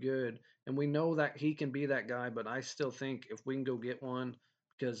been very good. And we know that he can be that guy, but I still think if we can go get one,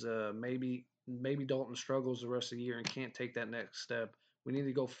 because maybe Dalton struggles the rest of the year and can't take that next step. We need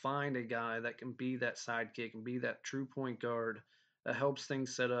to go find a guy that can be that sidekick and be that true point guard that helps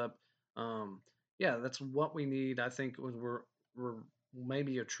things set up. Um, yeah, that's what we need. I think we're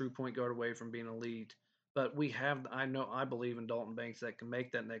maybe a true point guard away from being elite, but we have. I believe in Dalton Banks that can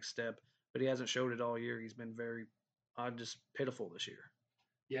make that next step, but he hasn't showed it all year. He's been very, just pitiful this year.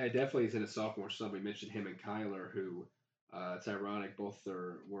 Yeah, definitely he's in a sophomore slump. We mentioned him and Kyler, who it's ironic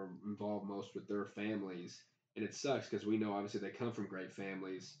were involved most with their families, and it sucks because we know obviously they come from great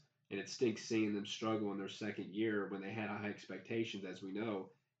families, and it stinks seeing them struggle in their second year when they had high expectations. As we know,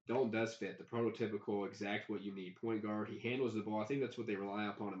 Dalton does fit the prototypical exact what you need point guard. He handles the ball. I think that's what they rely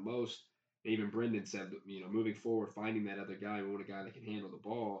upon him most. And even Brendan said, moving forward, finding that other guy, we want a guy that can handle the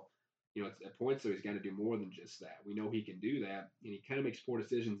ball. At points though, he's got to do more than just that. We know he can do that, and he kind of makes poor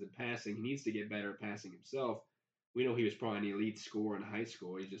decisions in passing. He needs to get better at passing himself. We know he was probably an elite scorer in high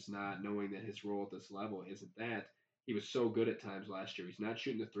school. He's just not knowing that his role at this level isn't that. He was so good at times last year. He's not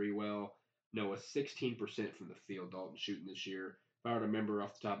shooting the three well. Noah 16% from the field. Dalton shooting this year. If I were to remember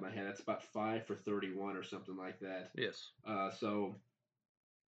off the top of my head, that's about 5 for 31 or something like that. Yes. So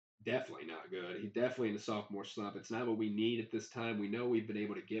definitely not good. He's definitely in a sophomore slump. It's not what we need at this time. We know we've been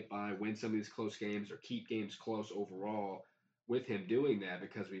able to get by, win some of these close games, or keep games close overall with him doing that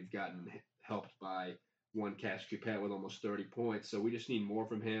because we've gotten helped by one Cash Coupette with almost 30 points. So we just need more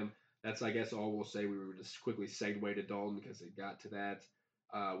from him. That's, I guess, all we'll say. We were just quickly segue to Dalton because it got to that.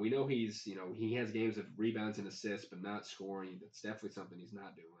 We know he has games of rebounds and assists, but not scoring. That's definitely something he's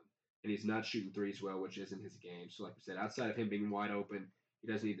not doing. And he's not shooting threes well, which isn't his game. So, like we said, outside of him being wide open,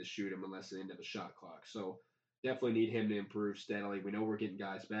 he doesn't need to shoot him unless the end of a shot clock. So definitely need him to improve steadily. We know we're getting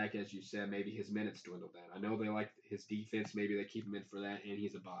guys back, as you said. Maybe his minutes dwindle down. I know they like his defense. Maybe they keep him in for that, and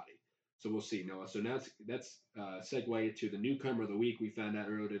he's a body. So we'll see, Noah. So now that's segue to the newcomer of the week. We found out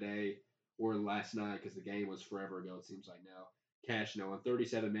earlier today or last night because the game was forever ago. It seems like now. Cash Noah,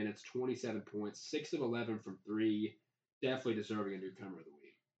 37 minutes, 27 points, 6 of 11 from three. Definitely deserving a newcomer of the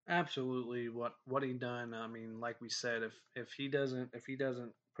week. Absolutely, what he done. I mean, like we said, if he doesn't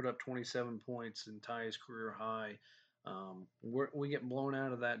put up 27 points and tie his career high, we get blown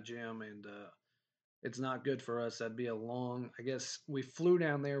out of that gym, and it's not good for us. That'd be a long. I guess we flew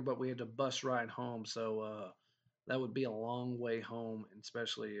down there, but we had to bus ride home, so that would be a long way home,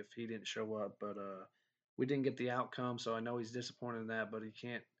 especially if he didn't show up. But we didn't get the outcome, so I know he's disappointed in that. But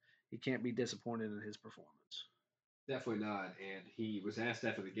he can't be disappointed in his performance. Definitely not. And he was asked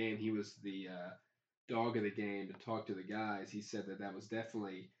after the game. He was the dog of the game to talk to the guys, he said that that was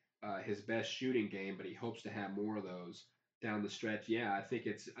definitely his best shooting game, but he hopes to have more of those down the stretch. Yeah, I think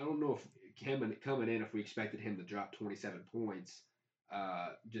it's. I don't know if him coming in, if we expected him to drop 27 points,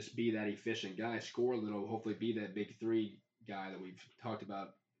 just be that efficient guy, score a little, hopefully be that big three guy that we've talked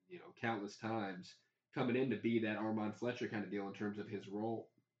about, countless times, coming in to be that Armand Fletcher kind of deal in terms of his role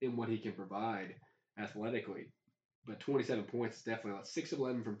and what he can provide athletically. But 27 points is definitely like 6 of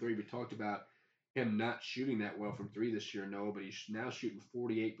 11 from three. We talked about him not shooting that well from three this year, no, but he's now shooting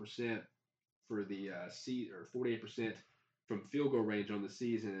 48% for the season, or 48% from field goal range on the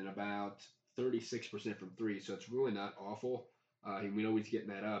season, and about 36% from three. So it's really not awful. We know he's getting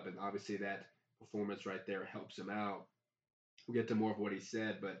that up, and obviously that performance right there helps him out. We'll get to more of what he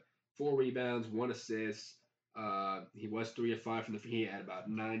said, but 4 rebounds, 1 assist. He was 3 of 5 from the free. He had about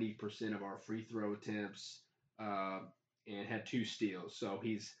 90% of our free throw attempts, uh, and had 2 steals. So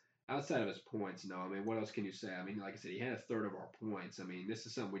he's outside of his points. No, I mean, what else can you say? I mean, like I said, he had a third of our points. I mean, this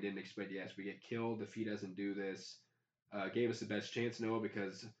is something we didn't expect. Yes, we get killed if he doesn't do this. Gave us the best chance, Noah,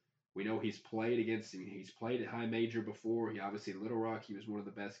 because we know he's played against. I mean, he's played at high major before. He obviously Little Rock. He was one of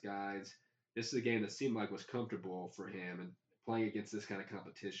the best guys. This is a game that seemed like was comfortable for him, and playing against this kind of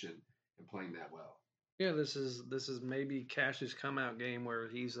competition and playing that well. Yeah, this is maybe Cash's come out game where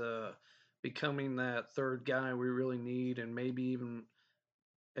he's becoming that third guy we really need, and maybe even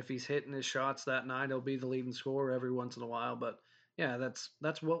if he's hitting his shots that night, he'll be the leading scorer every once in a while. But yeah,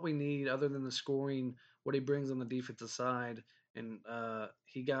 that's what we need. Other than the scoring, what he brings on the defensive side, and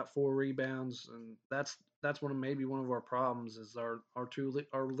he got 4 rebounds, and that's one of our problems is our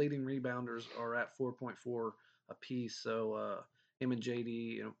leading rebounders are at 4.4 apiece. So him and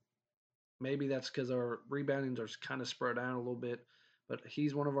JD, maybe that's because our rebounding are kind of spread out a little bit. But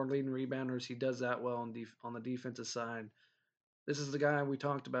he's one of our leading rebounders. He does that well on the defensive side. This is the guy we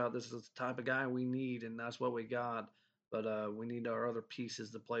talked about. This is the type of guy we need, and that's what we got. But we need our other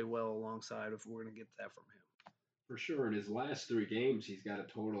pieces to play well alongside if we're going to get that from him. For sure. In his last 3 games, he's got a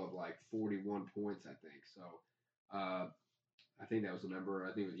total of like 41 points, I think. So uh, I think that was the number.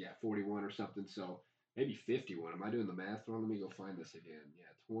 I think it was, yeah, 41 or something. So maybe 51. Am I doing the math wrong? Let me go find this again.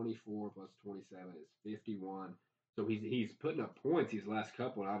 Yeah, 24 plus 27 is 51. So he's putting up points these last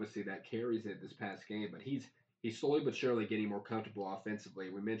couple, and obviously that carries it this past game. But he's slowly but surely getting more comfortable offensively.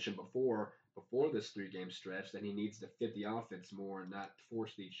 We mentioned before this 3 game stretch that he needs to fit the offense more and not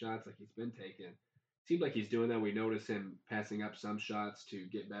force these shots like he's been taking. Seems like he's doing that. We notice him passing up some shots to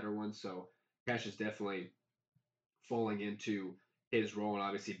get better ones. So Cash is definitely falling into his role and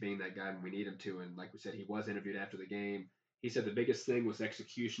obviously being that guy when we need him to. And like we said, he was interviewed after the game. He said the biggest thing was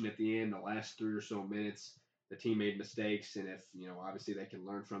execution at the end, the last 3 or so minutes. The team made mistakes, and if obviously they can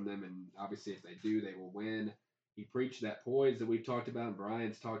learn from them, and obviously if they do, they will win. He preached that poise that we've talked about and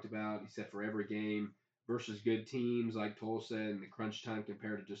Bryan's talked about. He said for every game versus good teams like Tulsa and the crunch time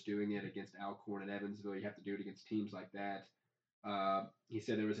compared to just doing it against Alcorn and Evansville, you have to do it against teams like that. He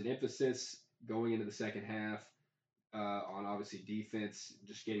said there was an emphasis going into the second half on obviously defense,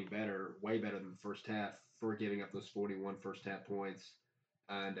 just getting better, way better than the first half for giving up those 41 first half points.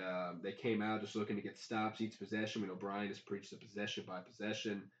 And they came out just looking to get stops each possession. We know Bryan has preached the possession by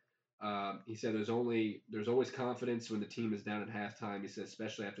possession. He said there's always confidence when the team is down at halftime. He said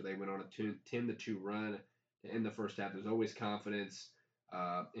especially after they went on a 10-2 run to end the first half, there's always confidence.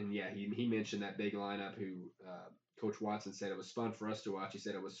 And yeah, he mentioned that big lineup who Coach Watson said it was fun for us to watch. He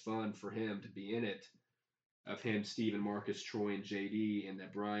said it was fun for him to be in it, of him, Steven, Marcus, Troy, and JD, and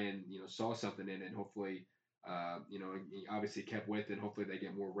that Bryan, saw something in it. And hopefully, he obviously kept with it. Hopefully, they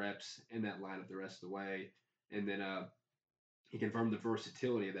get more reps in that lineup the rest of the way. And then he confirmed the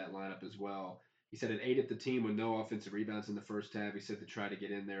versatility of that lineup as well. He said it aided the team with no offensive rebounds in the first half. He said to try to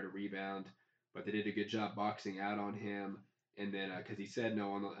get in there to rebound, but they did a good job boxing out on him. And then, because he said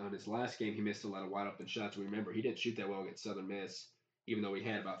no on his last game, he missed a lot of wide open shots. Remember, he didn't shoot that well against Southern Miss, even though he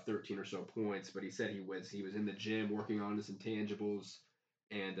had about 13 or so points. But he said he was in the gym working on his intangibles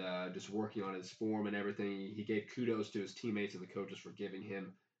and just working on his form and everything. He gave kudos to his teammates and the coaches for giving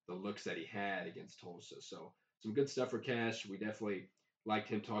him the looks that he had against Tulsa. So some good stuff for Cash. We definitely liked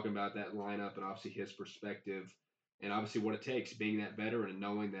him talking about that lineup and obviously his perspective and obviously what it takes being that veteran and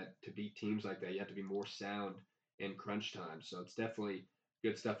knowing that to beat teams like that, you have to be more sound in crunch time. So it's definitely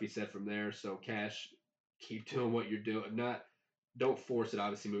good stuff he said from there. So Cash, keep doing what you're doing. Don't force it.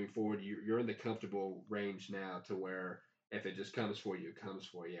 Obviously, moving forward, you're in the comfortable range now to where if it just comes for you, it comes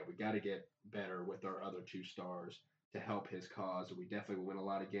for you. Yeah, we got to get better with our other 2 stars to help his cause. We definitely will win a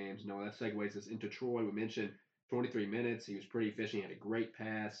lot of games. No, that segues us into Troy. We mentioned 23 minutes. He was pretty efficient. He had a great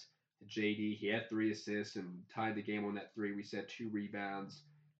pass to JD. He had 3 assists and tied the game on that 3. We said 2 rebounds.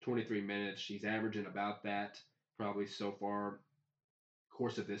 23 minutes. She's averaging about that probably so far.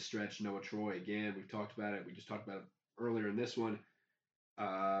 Course of this stretch, Noah Troy again. We've talked about it. We just talked about it earlier in this one.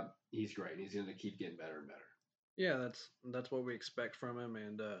 He's great. He's going to keep getting better and better. Yeah, that's what we expect from him,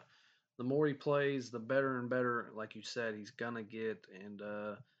 and the more he plays, the better and better. Like you said, he's gonna get, and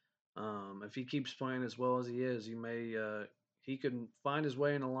if he keeps playing as well as he is, he could find his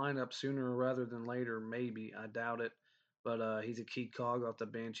way in a lineup sooner rather than later. Maybe I doubt it, but he's a key cog off the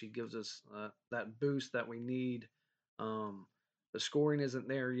bench. He gives us that boost that we need. Um, the scoring isn't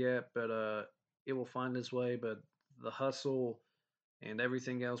there yet, but it will find its way. But the hustle and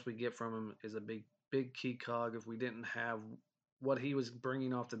everything else we get from him is a big key cog. If we didn't have what he was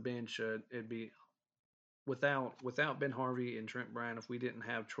bringing off the bench, it'd be without Ben Harvey and Trent Bryan. If we didn't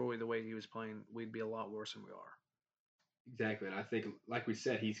have Troy the way he was playing, we'd be a lot worse than we are. Exactly, and I think, like we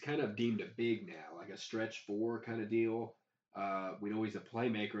said, he's kind of deemed a big now, like a stretch four kind of deal. We know he's a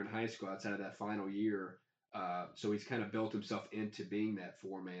playmaker in high school outside of that final year, so he's kind of built himself into being that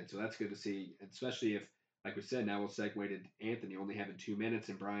four man. So that's good to see, especially if, like we said, now we'll segue to Anthony only having 2 minutes,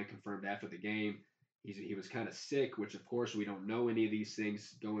 and Bryan confirmed after the game he was kind of sick, which of course we don't know any of these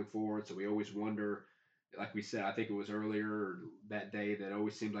things going forward, so we always wonder, like we said, I think it was earlier that day that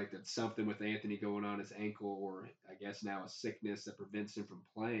always seemed like that's something with Anthony going on his ankle, or I guess now a sickness that prevents him from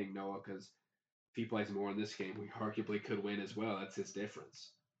playing, Noah, because if he plays more in this game, we arguably could win as well. That's his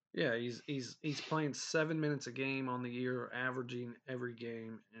difference. Yeah, he's playing 7 minutes a game on the year, averaging every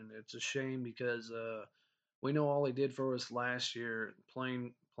game, and it's a shame because we know all he did for us last year,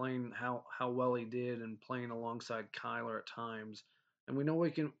 playing how well he did, and playing alongside Kyler at times. And we know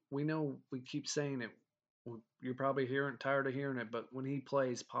we keep saying it. You're probably tired of hearing it, but when he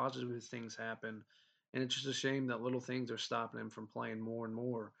plays, positive things happen, and it's just a shame that little things are stopping him from playing more and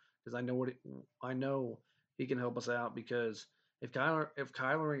more. Because I know he can help us out because if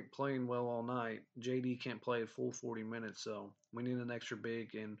Kyler ain't playing well all night, JD can't play a full 40 minutes. So we need an extra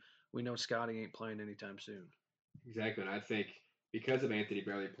big, and we know Scotty ain't playing anytime soon. Exactly, and I think because of Anthony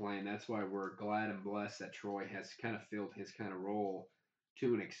barely playing, that's why we're glad and blessed that Troy has kind of filled his kind of role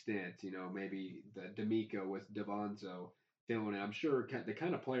to an extent. You know, maybe the D'Amico with Devonzo filling it. I'm sure the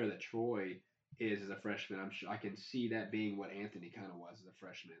kind of player that Troy is as a freshman, I'm sure I can see that being what Anthony kind of was as a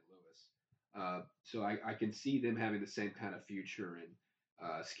freshman at Lewis. So I can see them having the same kind of future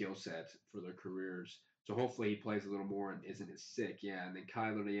and skill set for their careers. So hopefully he plays a little more and isn't as sick. Yeah, and then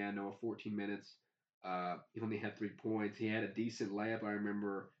Kyler, yeah, Noah, 14 minutes. He only had 3 points. He had a decent layup, I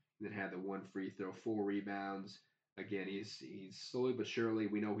remember, and then had the one free throw, 4 rebounds. Again, he's slowly but surely.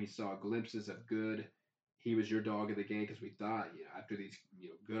 We know he saw glimpses of good. He was your dog of the game because we thought, after these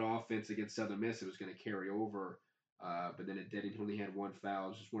good offense against Southern Miss, it was going to carry over. But then it didn't. He only had one foul. It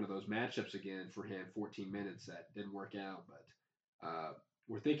was just one of those matchups again for him. 14 minutes that didn't work out, but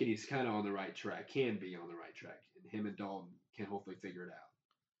we're thinking he's kind of on the right track. Can be on the right track, and him and Dalton can hopefully figure it out.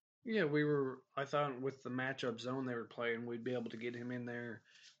 Yeah, I thought with the matchup zone they were playing, we'd be able to get him in there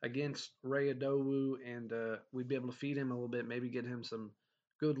against Ray Adowu, and we'd be able to feed him a little bit, maybe get him some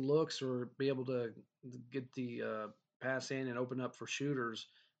good looks, or be able to get the pass in and open up for shooters.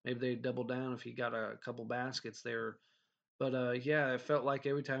 Maybe they double down if he got a couple baskets there. But yeah, it felt like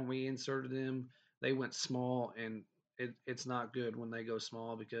every time we inserted him, they went small, and it's not good when they go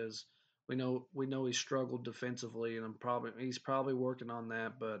small because we know he struggled defensively, and he's probably working on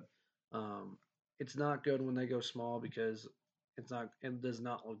that. But um, it's not good when they go small because it does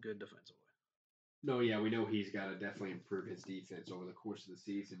not look good defensively. No, yeah, we know he's got to definitely improve his defense over the course of the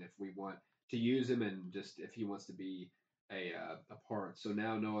season if we want to use him and just if he wants to be a part. So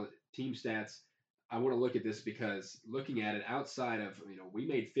now, no team stats. I want to look at this because looking at it outside of, we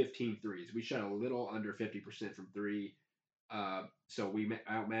made 15 threes. We shot a little under 50% from three. So we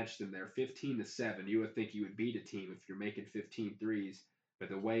outmatched them there 15-7. You would think you would beat a team if you're making 15 threes, but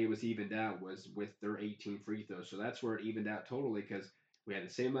the way it was evened out was with their 18 free throws. So that's where it evened out totally because we had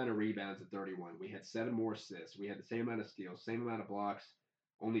the same amount of rebounds at 31. We had 7 more assists. We had the same amount of steals, same amount of blocks,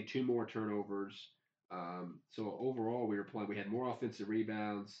 only 2 more turnovers. So overall, we had more offensive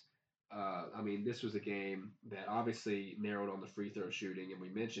rebounds. I mean, this was a game that obviously narrowed on the free throw shooting, and we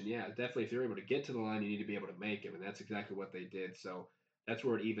mentioned, yeah, definitely if you're able to get to the line, you need to be able to make them, and that's exactly what they did. So that's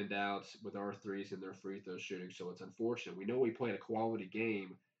where it evened out with our threes and their free throw shooting. So it's unfortunate. We know we played a quality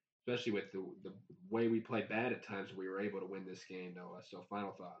game, especially with the way we played bad at times. We were able to win this game, Noah. So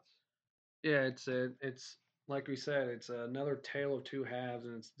final thoughts. Yeah, it's like we said, it's another tale of two halves,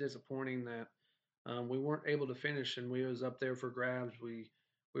 and it's disappointing that we weren't able to finish, and we was up there for grabs. We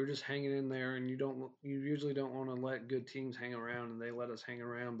were just hanging in there, and you usually don't want to let good teams hang around, and they let us hang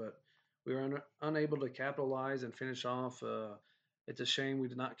around, but we were unable to capitalize and finish off. It's a shame we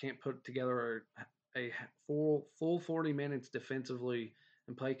did not can't put together a full 40 minutes defensively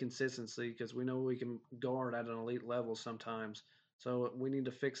and play consistency because we know we can guard at an elite level sometimes. So we need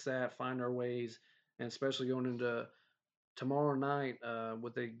to fix that, find our ways, and especially going into tomorrow night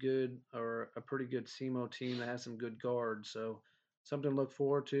with a good or a pretty good SEMO team that has some good guards. So something to look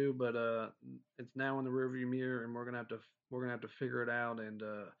forward to. But it's now in the rearview mirror, and we're gonna have to figure it out. And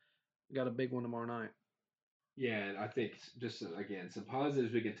got a big one tomorrow night. Yeah, and I think just again, some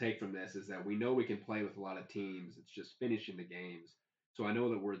positives we can take from this is that we know we can play with a lot of teams. It's just finishing the games. So I know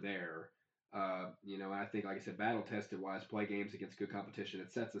that we're there. I think, like I said, battle tested wise, play games against good competition.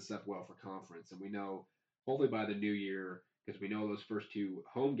 It sets us up well for conference, and we know hopefully by the new year because we know those first two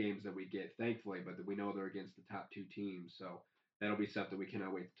home games that we get, thankfully, but we know they're against the top two teams. So that'll be something we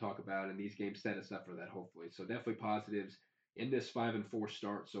cannot wait to talk about, and these games set us up for that hopefully. So definitely positives in this 5-4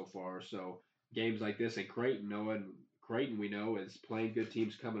 start so far. So games like this. And Creighton we know is playing good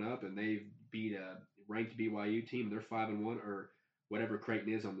teams coming up, and they've beat a ranked BYU team. They're 5-1 or whatever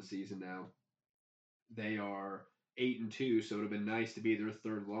Creighton is on the season now. They are 8-2, so it would have been nice to be their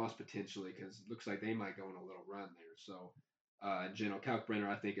third loss potentially because it looks like they might go on a little run there. So, General Kalkbrenner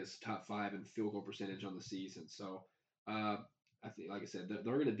I think is top five in field goal percentage on the season. So, I think like I said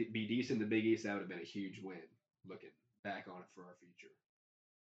they're going to be decent in the Big East. That would have been a huge win looking back on it for our future.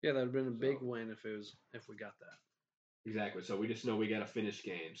 Yeah, that would have been a big So win if we got that. exactly. So we just know we got to finish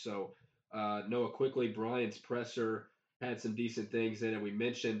game. So Noah, quickly, Bryan's presser had some decent things in it. We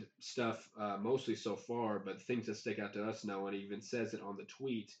mentioned stuff mostly so far, but things that stick out to us, Noah, and he even says it on the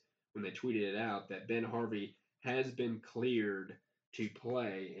tweet when they tweeted it out that Ben Harvey has been cleared to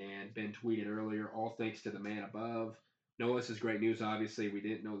play, and Ben tweeted earlier, all thanks to the man above. Noah, this is great news. Obviously, we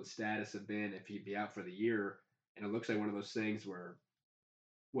didn't know the status of Ben if he'd be out for the year, and it looks like one of those things where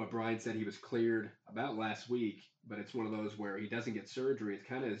what Bryan said he was cleared about last week, but it's one of those where he doesn't get surgery. It's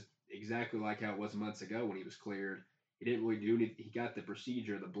kind of exactly like how it was months ago when he was cleared. He didn't really do anything. He got the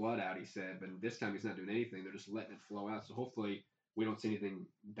procedure, the blood out, he said, but this time he's not doing anything. They're just letting it flow out. So hopefully we don't see anything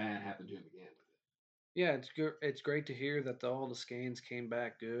bad happen to him again with it. Yeah, it's good. It's great to hear that all the scans came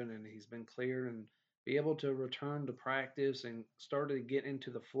back good and he's been cleared and be able to return to practice and started to get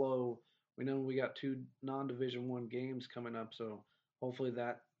into the flow. We know we got two non-division one games coming up, so hopefully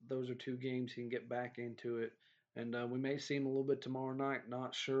that those are two games he can get back into it. And we may see him a little bit tomorrow night.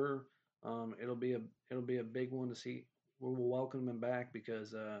 Not sure. It'll be a big one to see. We will welcome him back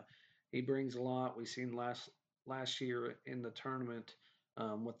because he brings a lot. We seen last year in the tournament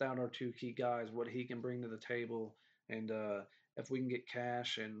without our two key guys, what he can bring to the table. And if we can get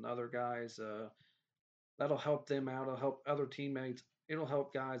Cash and other guys, that'll help them out. It'll help other teammates. It'll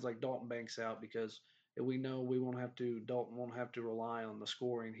help guys like Dalton Banks out because we know Dalton won't have to rely on the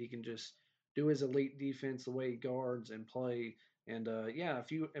scoring. He can just do his elite defense the way he guards and play. And yeah,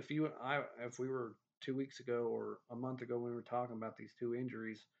 if we were 2 weeks ago or a month ago when we were talking about these two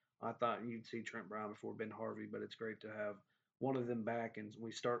injuries, I thought you'd see Trent Brown before Ben Harvey, but it's great to have one of them back and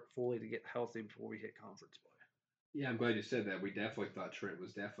we start fully to get healthy before we hit conference play. Yeah, I'm glad you said that. We definitely thought Trent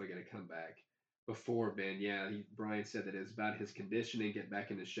was definitely going to come back before Ben. Yeah, Bryan said that it's about his conditioning, get back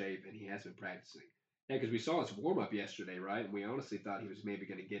into shape, and he has been practicing. Yeah, because we saw his warm up yesterday, right? And we honestly thought he was maybe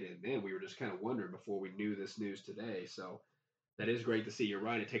going to get it then. We were just kind of wondering before we knew this news today. So that is great to see. You're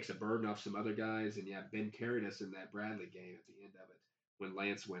right. It takes a burden off some other guys. And yeah, Ben carried us in that Bradley game at the end of it when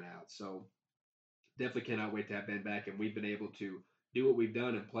Lance went out. So definitely cannot wait to have Ben back. And we've been able to do what we've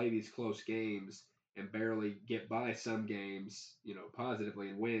done and play these close games and barely get by some games, positively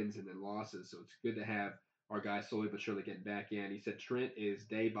in wins and then losses. So it's good to have our guys slowly but surely getting back in. He said Trent is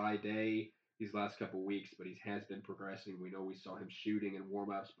day by day these last couple of weeks, but he has been progressing. We know we saw him shooting in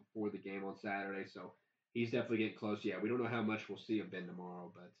warm-ups before the game on Saturday, so he's definitely getting close. Yeah, we don't know how much we'll see of Ben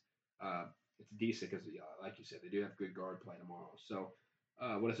tomorrow, but it's decent because, like you said, they do have good guard play tomorrow. So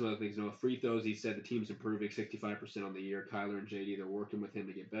what are some other things? Free throws. He said the team's improving 65% on the year. Kyler and JD, they're working with him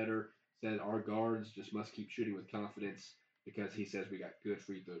to get better. Said our guards just must keep shooting with confidence because he says we got good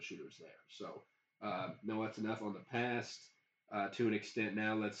free throw shooters there. So, no, that's enough on the past to an extent.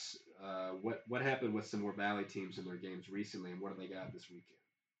 Now let's what happened with some more Valley teams in their games recently, and what do they got this weekend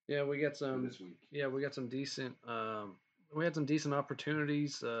Yeah, we got or some. this week? Yeah, we got some decent. We had some decent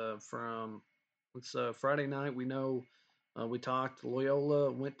opportunities from. It's Friday night. We know we talked.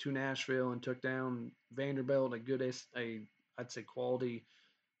 Loyola went to Nashville and took down Vanderbilt, a good I'd say quality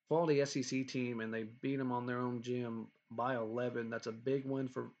SEC team, and they beat them on their own gym by 11. That's a big win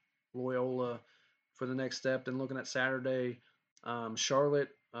for Loyola for the next step. Then looking at Saturday, Charlotte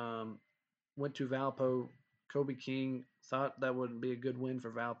went to Valpo. Kobe King thought that would be a good win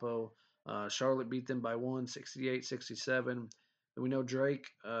for Valpo. Charlotte beat them by 1, 68-67. We know Drake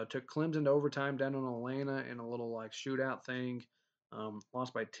took Clemson to overtime down in Atlanta in a little like shootout thing.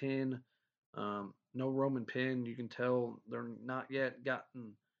 Lost by 10. No Roman Penn. You can tell they're not yet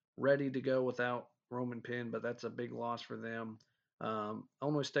gotten ready to go without Roman Penn, but that's a big loss for them.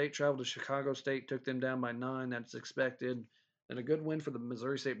 Illinois State traveled to Chicago State, took them down by 9. That's expected. And a good win for the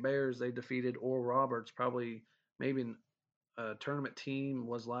Missouri State Bears. They defeated Oral Roberts, probably maybe a tournament team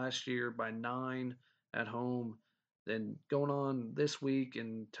was last year by 9 at home. Then going on this week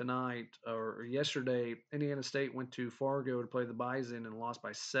and tonight or yesterday, Indiana State went to Fargo to play the Bison and lost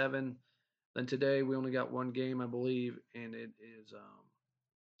by 7. Then today we only got one game, I believe, and it is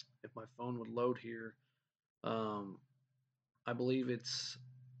if my phone would load here, um, I believe it's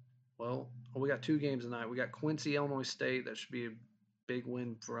we got two games tonight. We got Quincy, Illinois State. That should be a big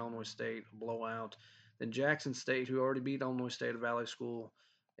win for Illinois State, a blowout. Then Jackson State, who already beat Illinois State at Valley School,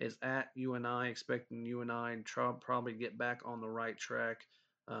 is at UNI, expecting UNI and probably get back on the right track.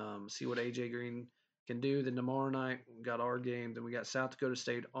 See what AJ Green can do. Then tomorrow night we got our game. Then we got South Dakota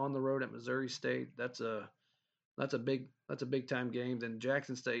State on the road at Missouri State. That's a big time game. Then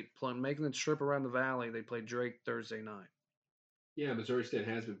Jackson State making the trip around the Valley. They play Drake Thursday night. Yeah, Missouri State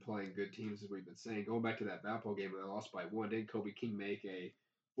has been playing good teams, as we've been saying. Going back to that Valpo game where they lost by 1, didn't Kobe King make a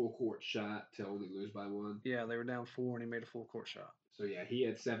full court shot to only lose by 1? Yeah, they were down 4 and he made a full court shot. So yeah, he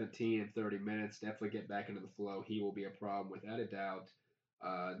had 17 in 30 minutes. Definitely get back into the flow. He will be a problem without a doubt.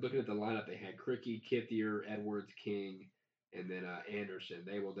 Looking at the lineup, they had Cricky, Kithier, Edwards, King, and then Anderson.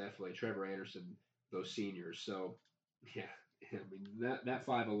 They will definitely Trevor Anderson, those seniors. So yeah, I mean that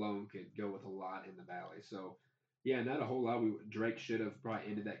five alone could go with a lot in the Valley. So yeah, not a whole lot. Drake should have probably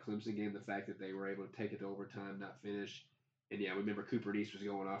ended that Clemson game. The fact that they were able to take it to overtime, not finish, and yeah, remember Cooper East was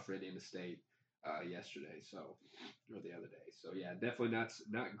going off for Indiana State yesterday. So or the other day. So yeah, definitely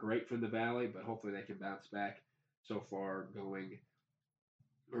not great from the Valley, but hopefully they can bounce back so far going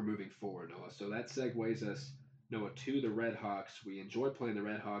or moving forward, Noah. So that segues us, Noah, to the Redhawks. We enjoy playing the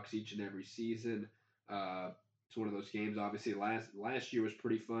Redhawks each and every season. It's one of those games. Obviously, last year was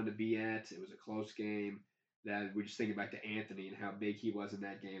pretty fun to be at. It was a close game. That we're just thinking back to Anthony and how big he was in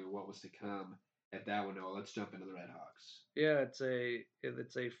that game and what was to come at that one. Noah, let's jump into the Redhawks. Yeah, it's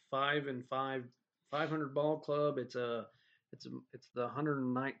a 5-5 500 ball club. It's the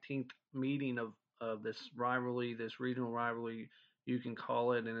 119th meeting of this rivalry, this regional rivalry you can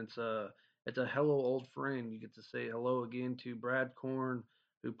call it, and it's a hello old friend. You get to say hello again to Brad Korn,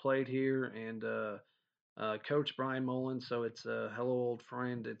 who played here, and Coach Bryan Mullins. So it's a hello old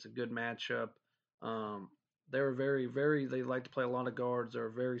friend. It's a good matchup. Um, they're very. They like to play a lot of guards. They're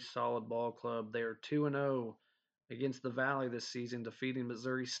a very solid ball club. They are 2-0 against the Valley this season, defeating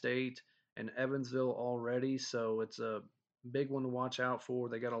Missouri State and Evansville already. So it's a big one to watch out for.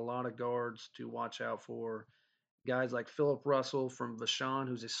 They got a lot of guards to watch out for. Guys like Philip Russell from Vashon,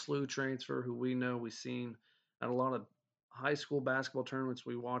 who's a SLU transfer, who we know we've seen at a lot of high school basketball tournaments.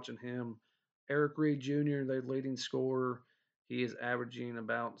 We watching him. Eric Reed Jr., their leading scorer, he is averaging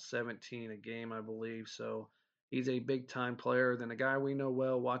about 17 a game, I believe. So he's a big time player. Then a guy we know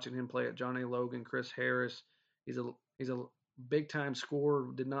well, watching him play at John A. Logan, Chris Harris. He's a big time scorer.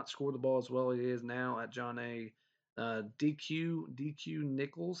 Did not score the ball as well as he is now at John A. DQ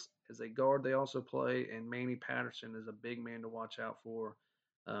Nichols is a guard they also play, and Manny Patterson is a big man to watch out for.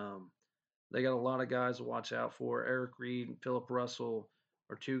 Um, they got a lot of guys to watch out for. Eric Reed and Philip Russell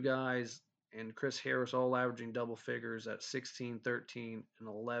are two guys, and Chris Harris all averaging double figures at 16, 13, and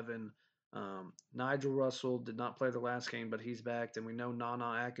 11. Nigel Russell did not play the last game, but he's back. Then we know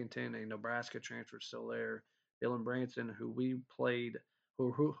Nana Atkinson, a Nebraska transfer, is still there. Dylan Branson, who we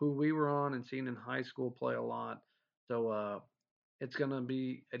were on and seen in high school play a lot. So it's going to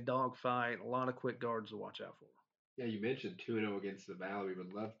be a dogfight, a lot of quick guards to watch out for. Yeah, you mentioned 2-0 against the Valley. We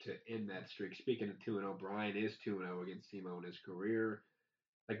would love to end that streak. Speaking of 2-0, Bryan is 2-0 against SEMO in his career.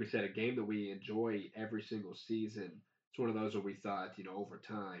 Like we said, a game that we enjoy every single season. It's one of those where we thought, over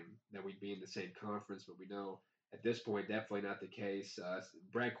time that we'd be in the same conference, but we know at this point definitely not the case.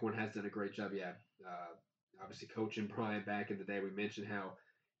 Brad Korn has done a great job. Yeah, obviously coaching Bryan back in the day. We mentioned how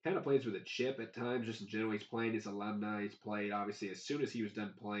kind of plays with a chip at times. Just in general, he's playing his alumni. He's played obviously as soon as he was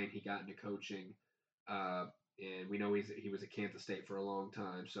done playing, he got into coaching. Uh, and we know he was at Kansas State for a long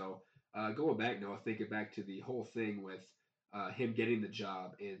time. So going back, Noah, thinking back to the whole thing with him getting the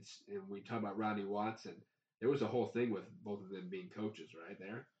job, and we talk about Rodney Watson. There was a whole thing with both of them being coaches, right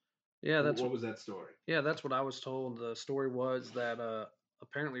there. Yeah, What was that story? that's what I was told. The story was that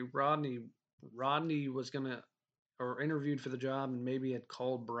apparently Rodney was gonna or interviewed for the job and maybe had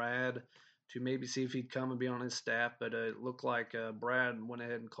called Brad to maybe see if he'd come and be on his staff, but it looked like Brad went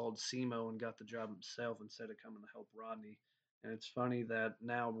ahead and called SEMO and got the job himself instead of coming to help Rodney. And it's funny that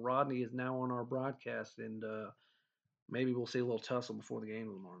now Rodney is now on our broadcast, and maybe we'll see a little tussle before the game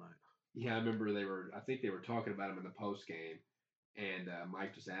tomorrow night. Yeah, I remember I think they were talking about him in the post game, and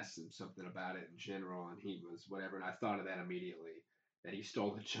Mike just asked him something about it in general, and he was whatever. And I thought of that immediately, that he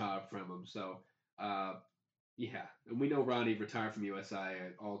stole the job from him. So, uh, yeah, and we know Ronnie retired from USI,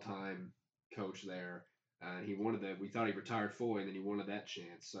 an all-time coach there. And he wanted that. We thought he retired fully, and then he wanted that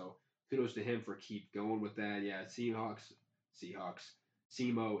chance. So kudos to him for keep going with that. Yeah, Seahawks.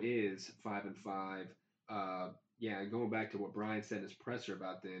 SEMO is 5-5. Yeah, and going back to what Bryan said in his presser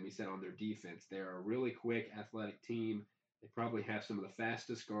about them, he said on their defense, they're a really quick, athletic team. They probably have some of the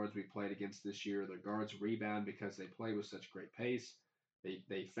fastest guards we played against this year. Their guards rebound because they play with such great pace.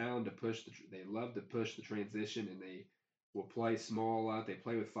 They found to push they love to push the transition, and they will play small a lot. They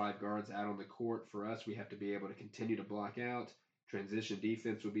play with five guards out on the court. For us, we have to be able to continue to block out. Transition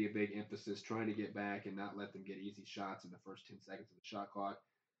defense will be a big emphasis, trying to get back and not let them get easy shots in the first 10 seconds of the shot clock.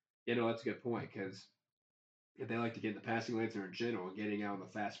 You know, that's a good point because if they like to get in the passing lanes or in general, getting out on the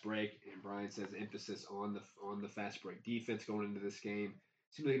fast break, and Bryan says emphasis on the fast break defense going into this game.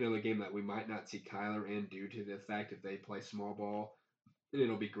 Seems like another game that we might not see Kyler in due to the fact that they play small ball. And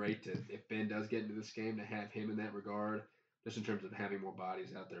it'll be great to if Ben does get into this game to have him in that regard, just in terms of having more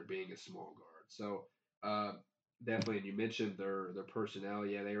bodies out there being a small guard. So uh, definitely, and you mentioned their personnel.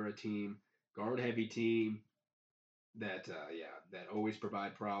 Yeah, they are a team, guard heavy team that that always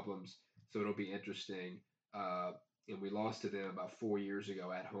provide problems. So it'll be interesting. Uh, and we lost to them about 4 years ago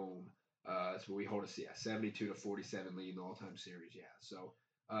at home. So we hold a 72-47 lead in the all-time series. Yeah. So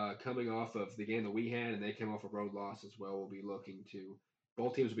coming off of the game that we had, and they came off a road loss as well, we'll be looking to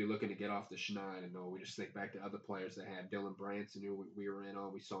both teams will be looking to get off the schneid. And we just think back to other players that had Dylan Branson, who we were in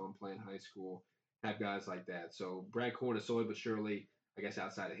on. We saw him play in high school. Have guys like that. So Brad Corn is slowly but surely, I guess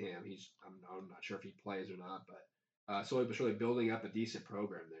outside of him, I'm not sure if he plays or not, but slowly but surely building up a decent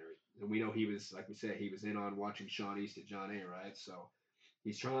program there. And we know he was, like we said, he was in on watching Sean East at John A. Right, so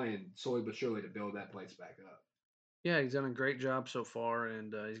he's trying slowly but surely to build that place back up. Yeah, he's done a great job so far,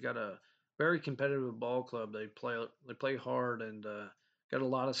 and he's got a very competitive ball club. They play hard, and got a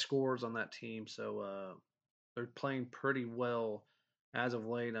lot of scores on that team. So they're playing pretty well as of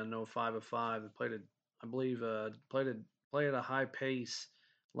late. I know 5-5. They played it, I believe, play at a high pace.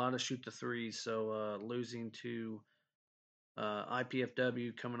 A lot of shoot the threes. So losing to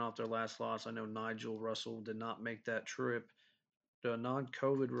IPFW coming off their last loss. I know Nigel Russell did not make that trip to a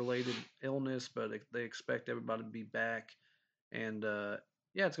non-COVID related illness, but they expect everybody to be back. And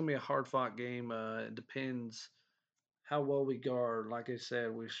yeah, it's gonna be a hard fought game. It depends how well we guard. Like I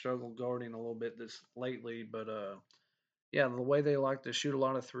said, we struggled guarding a little bit this lately, but yeah, the way they like to shoot a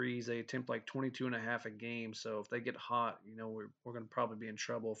lot of threes, they attempt like 22 and a half a game. So if they get hot, we're going to probably be in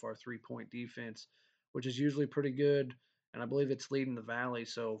trouble if our 3-point defense, which is usually pretty good. And I believe it's leading the Valley.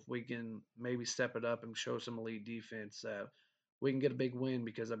 So if we can maybe step it up and show some elite defense, we can get a big win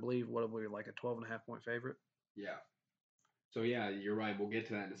because I believe what are we like a 12 and a half point favorite? Yeah. So yeah, you're right. We'll get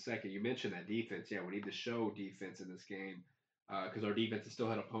to that in a second. You mentioned that defense. Yeah, we need to show defense in this game because our defense has still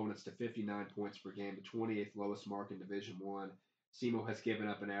had opponents to 59 points per game, the 28th lowest mark in Division One. SEMO has given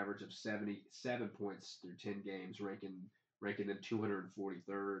up an average of 77 points through 10 games, ranking them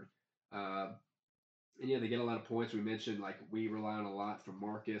 243rd. Uh, and yeah, they get a lot of points. We mentioned like we rely on a lot from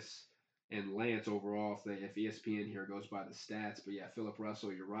Marcus and Lance overall. If ESPN here goes by the stats, but yeah, Philip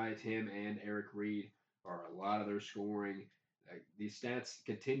Russell, you're right. Him and Eric Reed are a lot of their scoring. These stats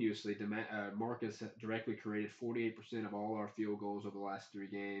continuously. Marcus directly created 48% of all our field goals over the last 3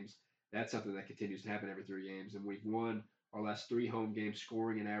 games. That's something that continues to happen every 3 games, and we've won our last 3 home games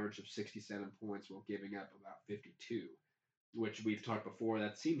scoring an average of 67 points while giving up about 52, which we've talked before.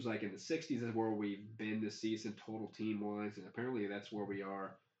 That seems like in the 60s is where we've been this season, total team wise, and apparently that's where we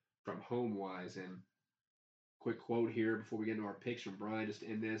are from home wise. And quick quote here before we get into our picks from Bryan, just to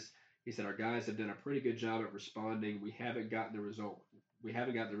end this. He said, "Our guys have done a pretty good job at responding. We haven't gotten the result. We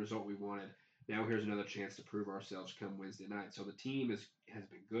haven't got the result we wanted. Now here's another chance to prove ourselves come Wednesday night." So the team has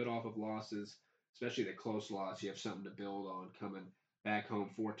been good off of losses, especially the close loss. You have something to build on coming back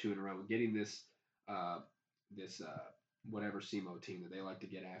home 4-2 in a row and getting uh, this whatever SEMO team that they like to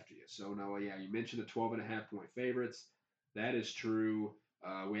get after you. So no, yeah, you mentioned the 12.5 point favorites. That is true.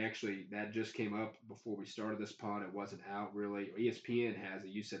 We actually that just came up before we started this pod. It wasn't out really. ESPN has it.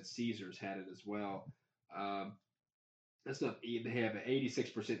 You said Caesars had it as well. Um, that's not. They have an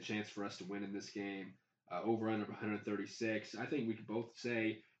 86% chance for us to win in this game. Over under 136. I think we could both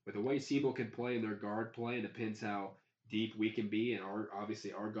say with the way Siebel can play and their guard play, it depends how deep we can be and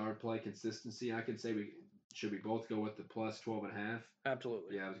obviously our guard play consistency. I can say we both go with the plus 12.5.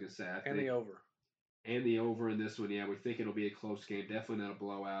 Absolutely. Yeah, I was gonna say I And think the over. and the over in this one. Yeah, we think it'll be a close game. Definitely not a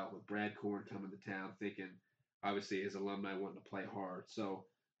blowout with Brad Korn coming to town, thinking obviously his alumni wanting to play hard. So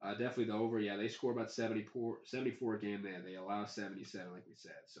definitely the over. Yeah, they score about 74 a game there. They allow 77, like we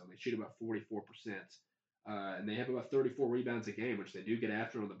said. So they shoot about 44%. And they have about 34 rebounds a game, which they do get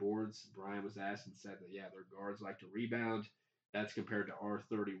after on the boards. Bryan was asked and said that, yeah, their guards like to rebound. That's compared to our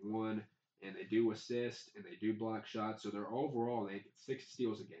 31. And they do assist and they do block shots. So they're overall, they get 6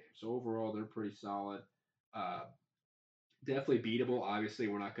 steals a game. So overall, they're pretty solid. Uh, Definitely beatable. Obviously,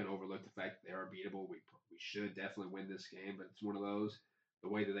 we're not going to overlook the fact that they are beatable. We should definitely win this game, but it's one of those. The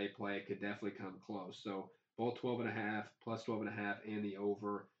way that they play, it could definitely come close. So both 12.5, plus 12.5, and the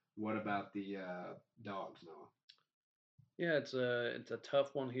over. What about the dogs, Noah? Yeah, it's a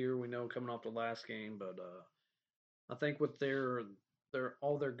tough one here. We know coming off the last game, but I think with their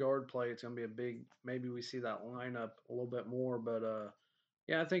all their guard play, it's gonna be a big. Maybe we see that lineup a little bit more, but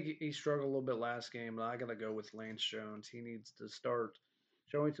yeah, I think he struggled a little bit last game. But I gotta go with Lance Jones. He needs to start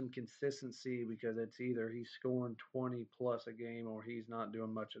showing some consistency because it's either he's scoring 20 plus a game or he's not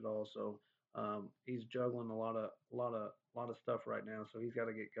doing much at all. So he's juggling a lot of stuff right now. So he's got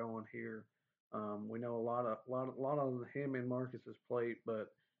to get going here. We know a lot of him and Marcus's plate, but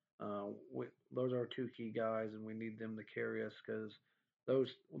those are two key guys, and we need them to carry us because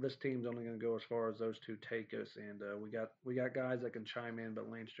this team's only going to go as far as those two take us, and we got guys that can chime in, but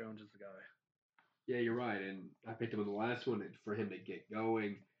Lance Jones is the guy. Yeah, you're right. And I picked him in the last one for him to get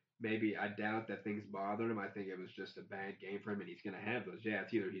going. Maybe I doubt that things bothered him. I think it was just a bad game for him, and he's going to have those. Yeah,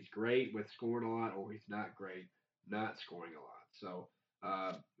 it's either he's great with scoring a lot or he's not great not scoring a lot. So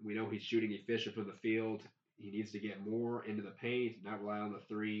we know he's shooting efficient from the field. He needs to get more into the paint, not rely on the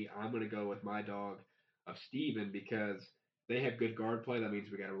three. I'm going to go with my dog of Steven because they have good guard play. That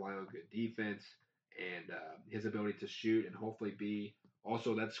means we got to rely on good defense and his ability to shoot and hopefully be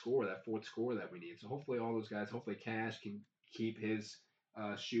also that score, that fourth score that we need. So hopefully all those guys, hopefully Cash can keep his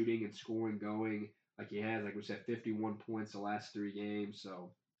shooting and scoring going like he has. Like we said, 51 points the last 3 games.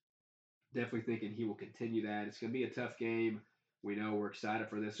 So definitely thinking he will continue that. It's going to be a tough game. We know we're excited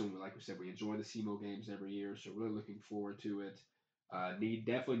for this one. Like we said, we enjoy the SEMO games every year, so really looking forward to it.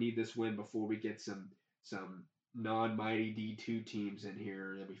 Definitely need this win before we get some non-mighty D2 teams in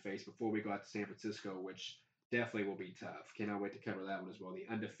here that we face before we go out to San Francisco, which definitely will be tough. Cannot wait to cover that one as well. The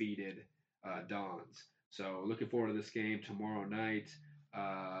undefeated Dons. So looking forward to this game tomorrow night.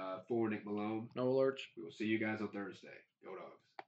 For Nick Malone, No alerts. we will see you guys on Thursday. Go Dogs.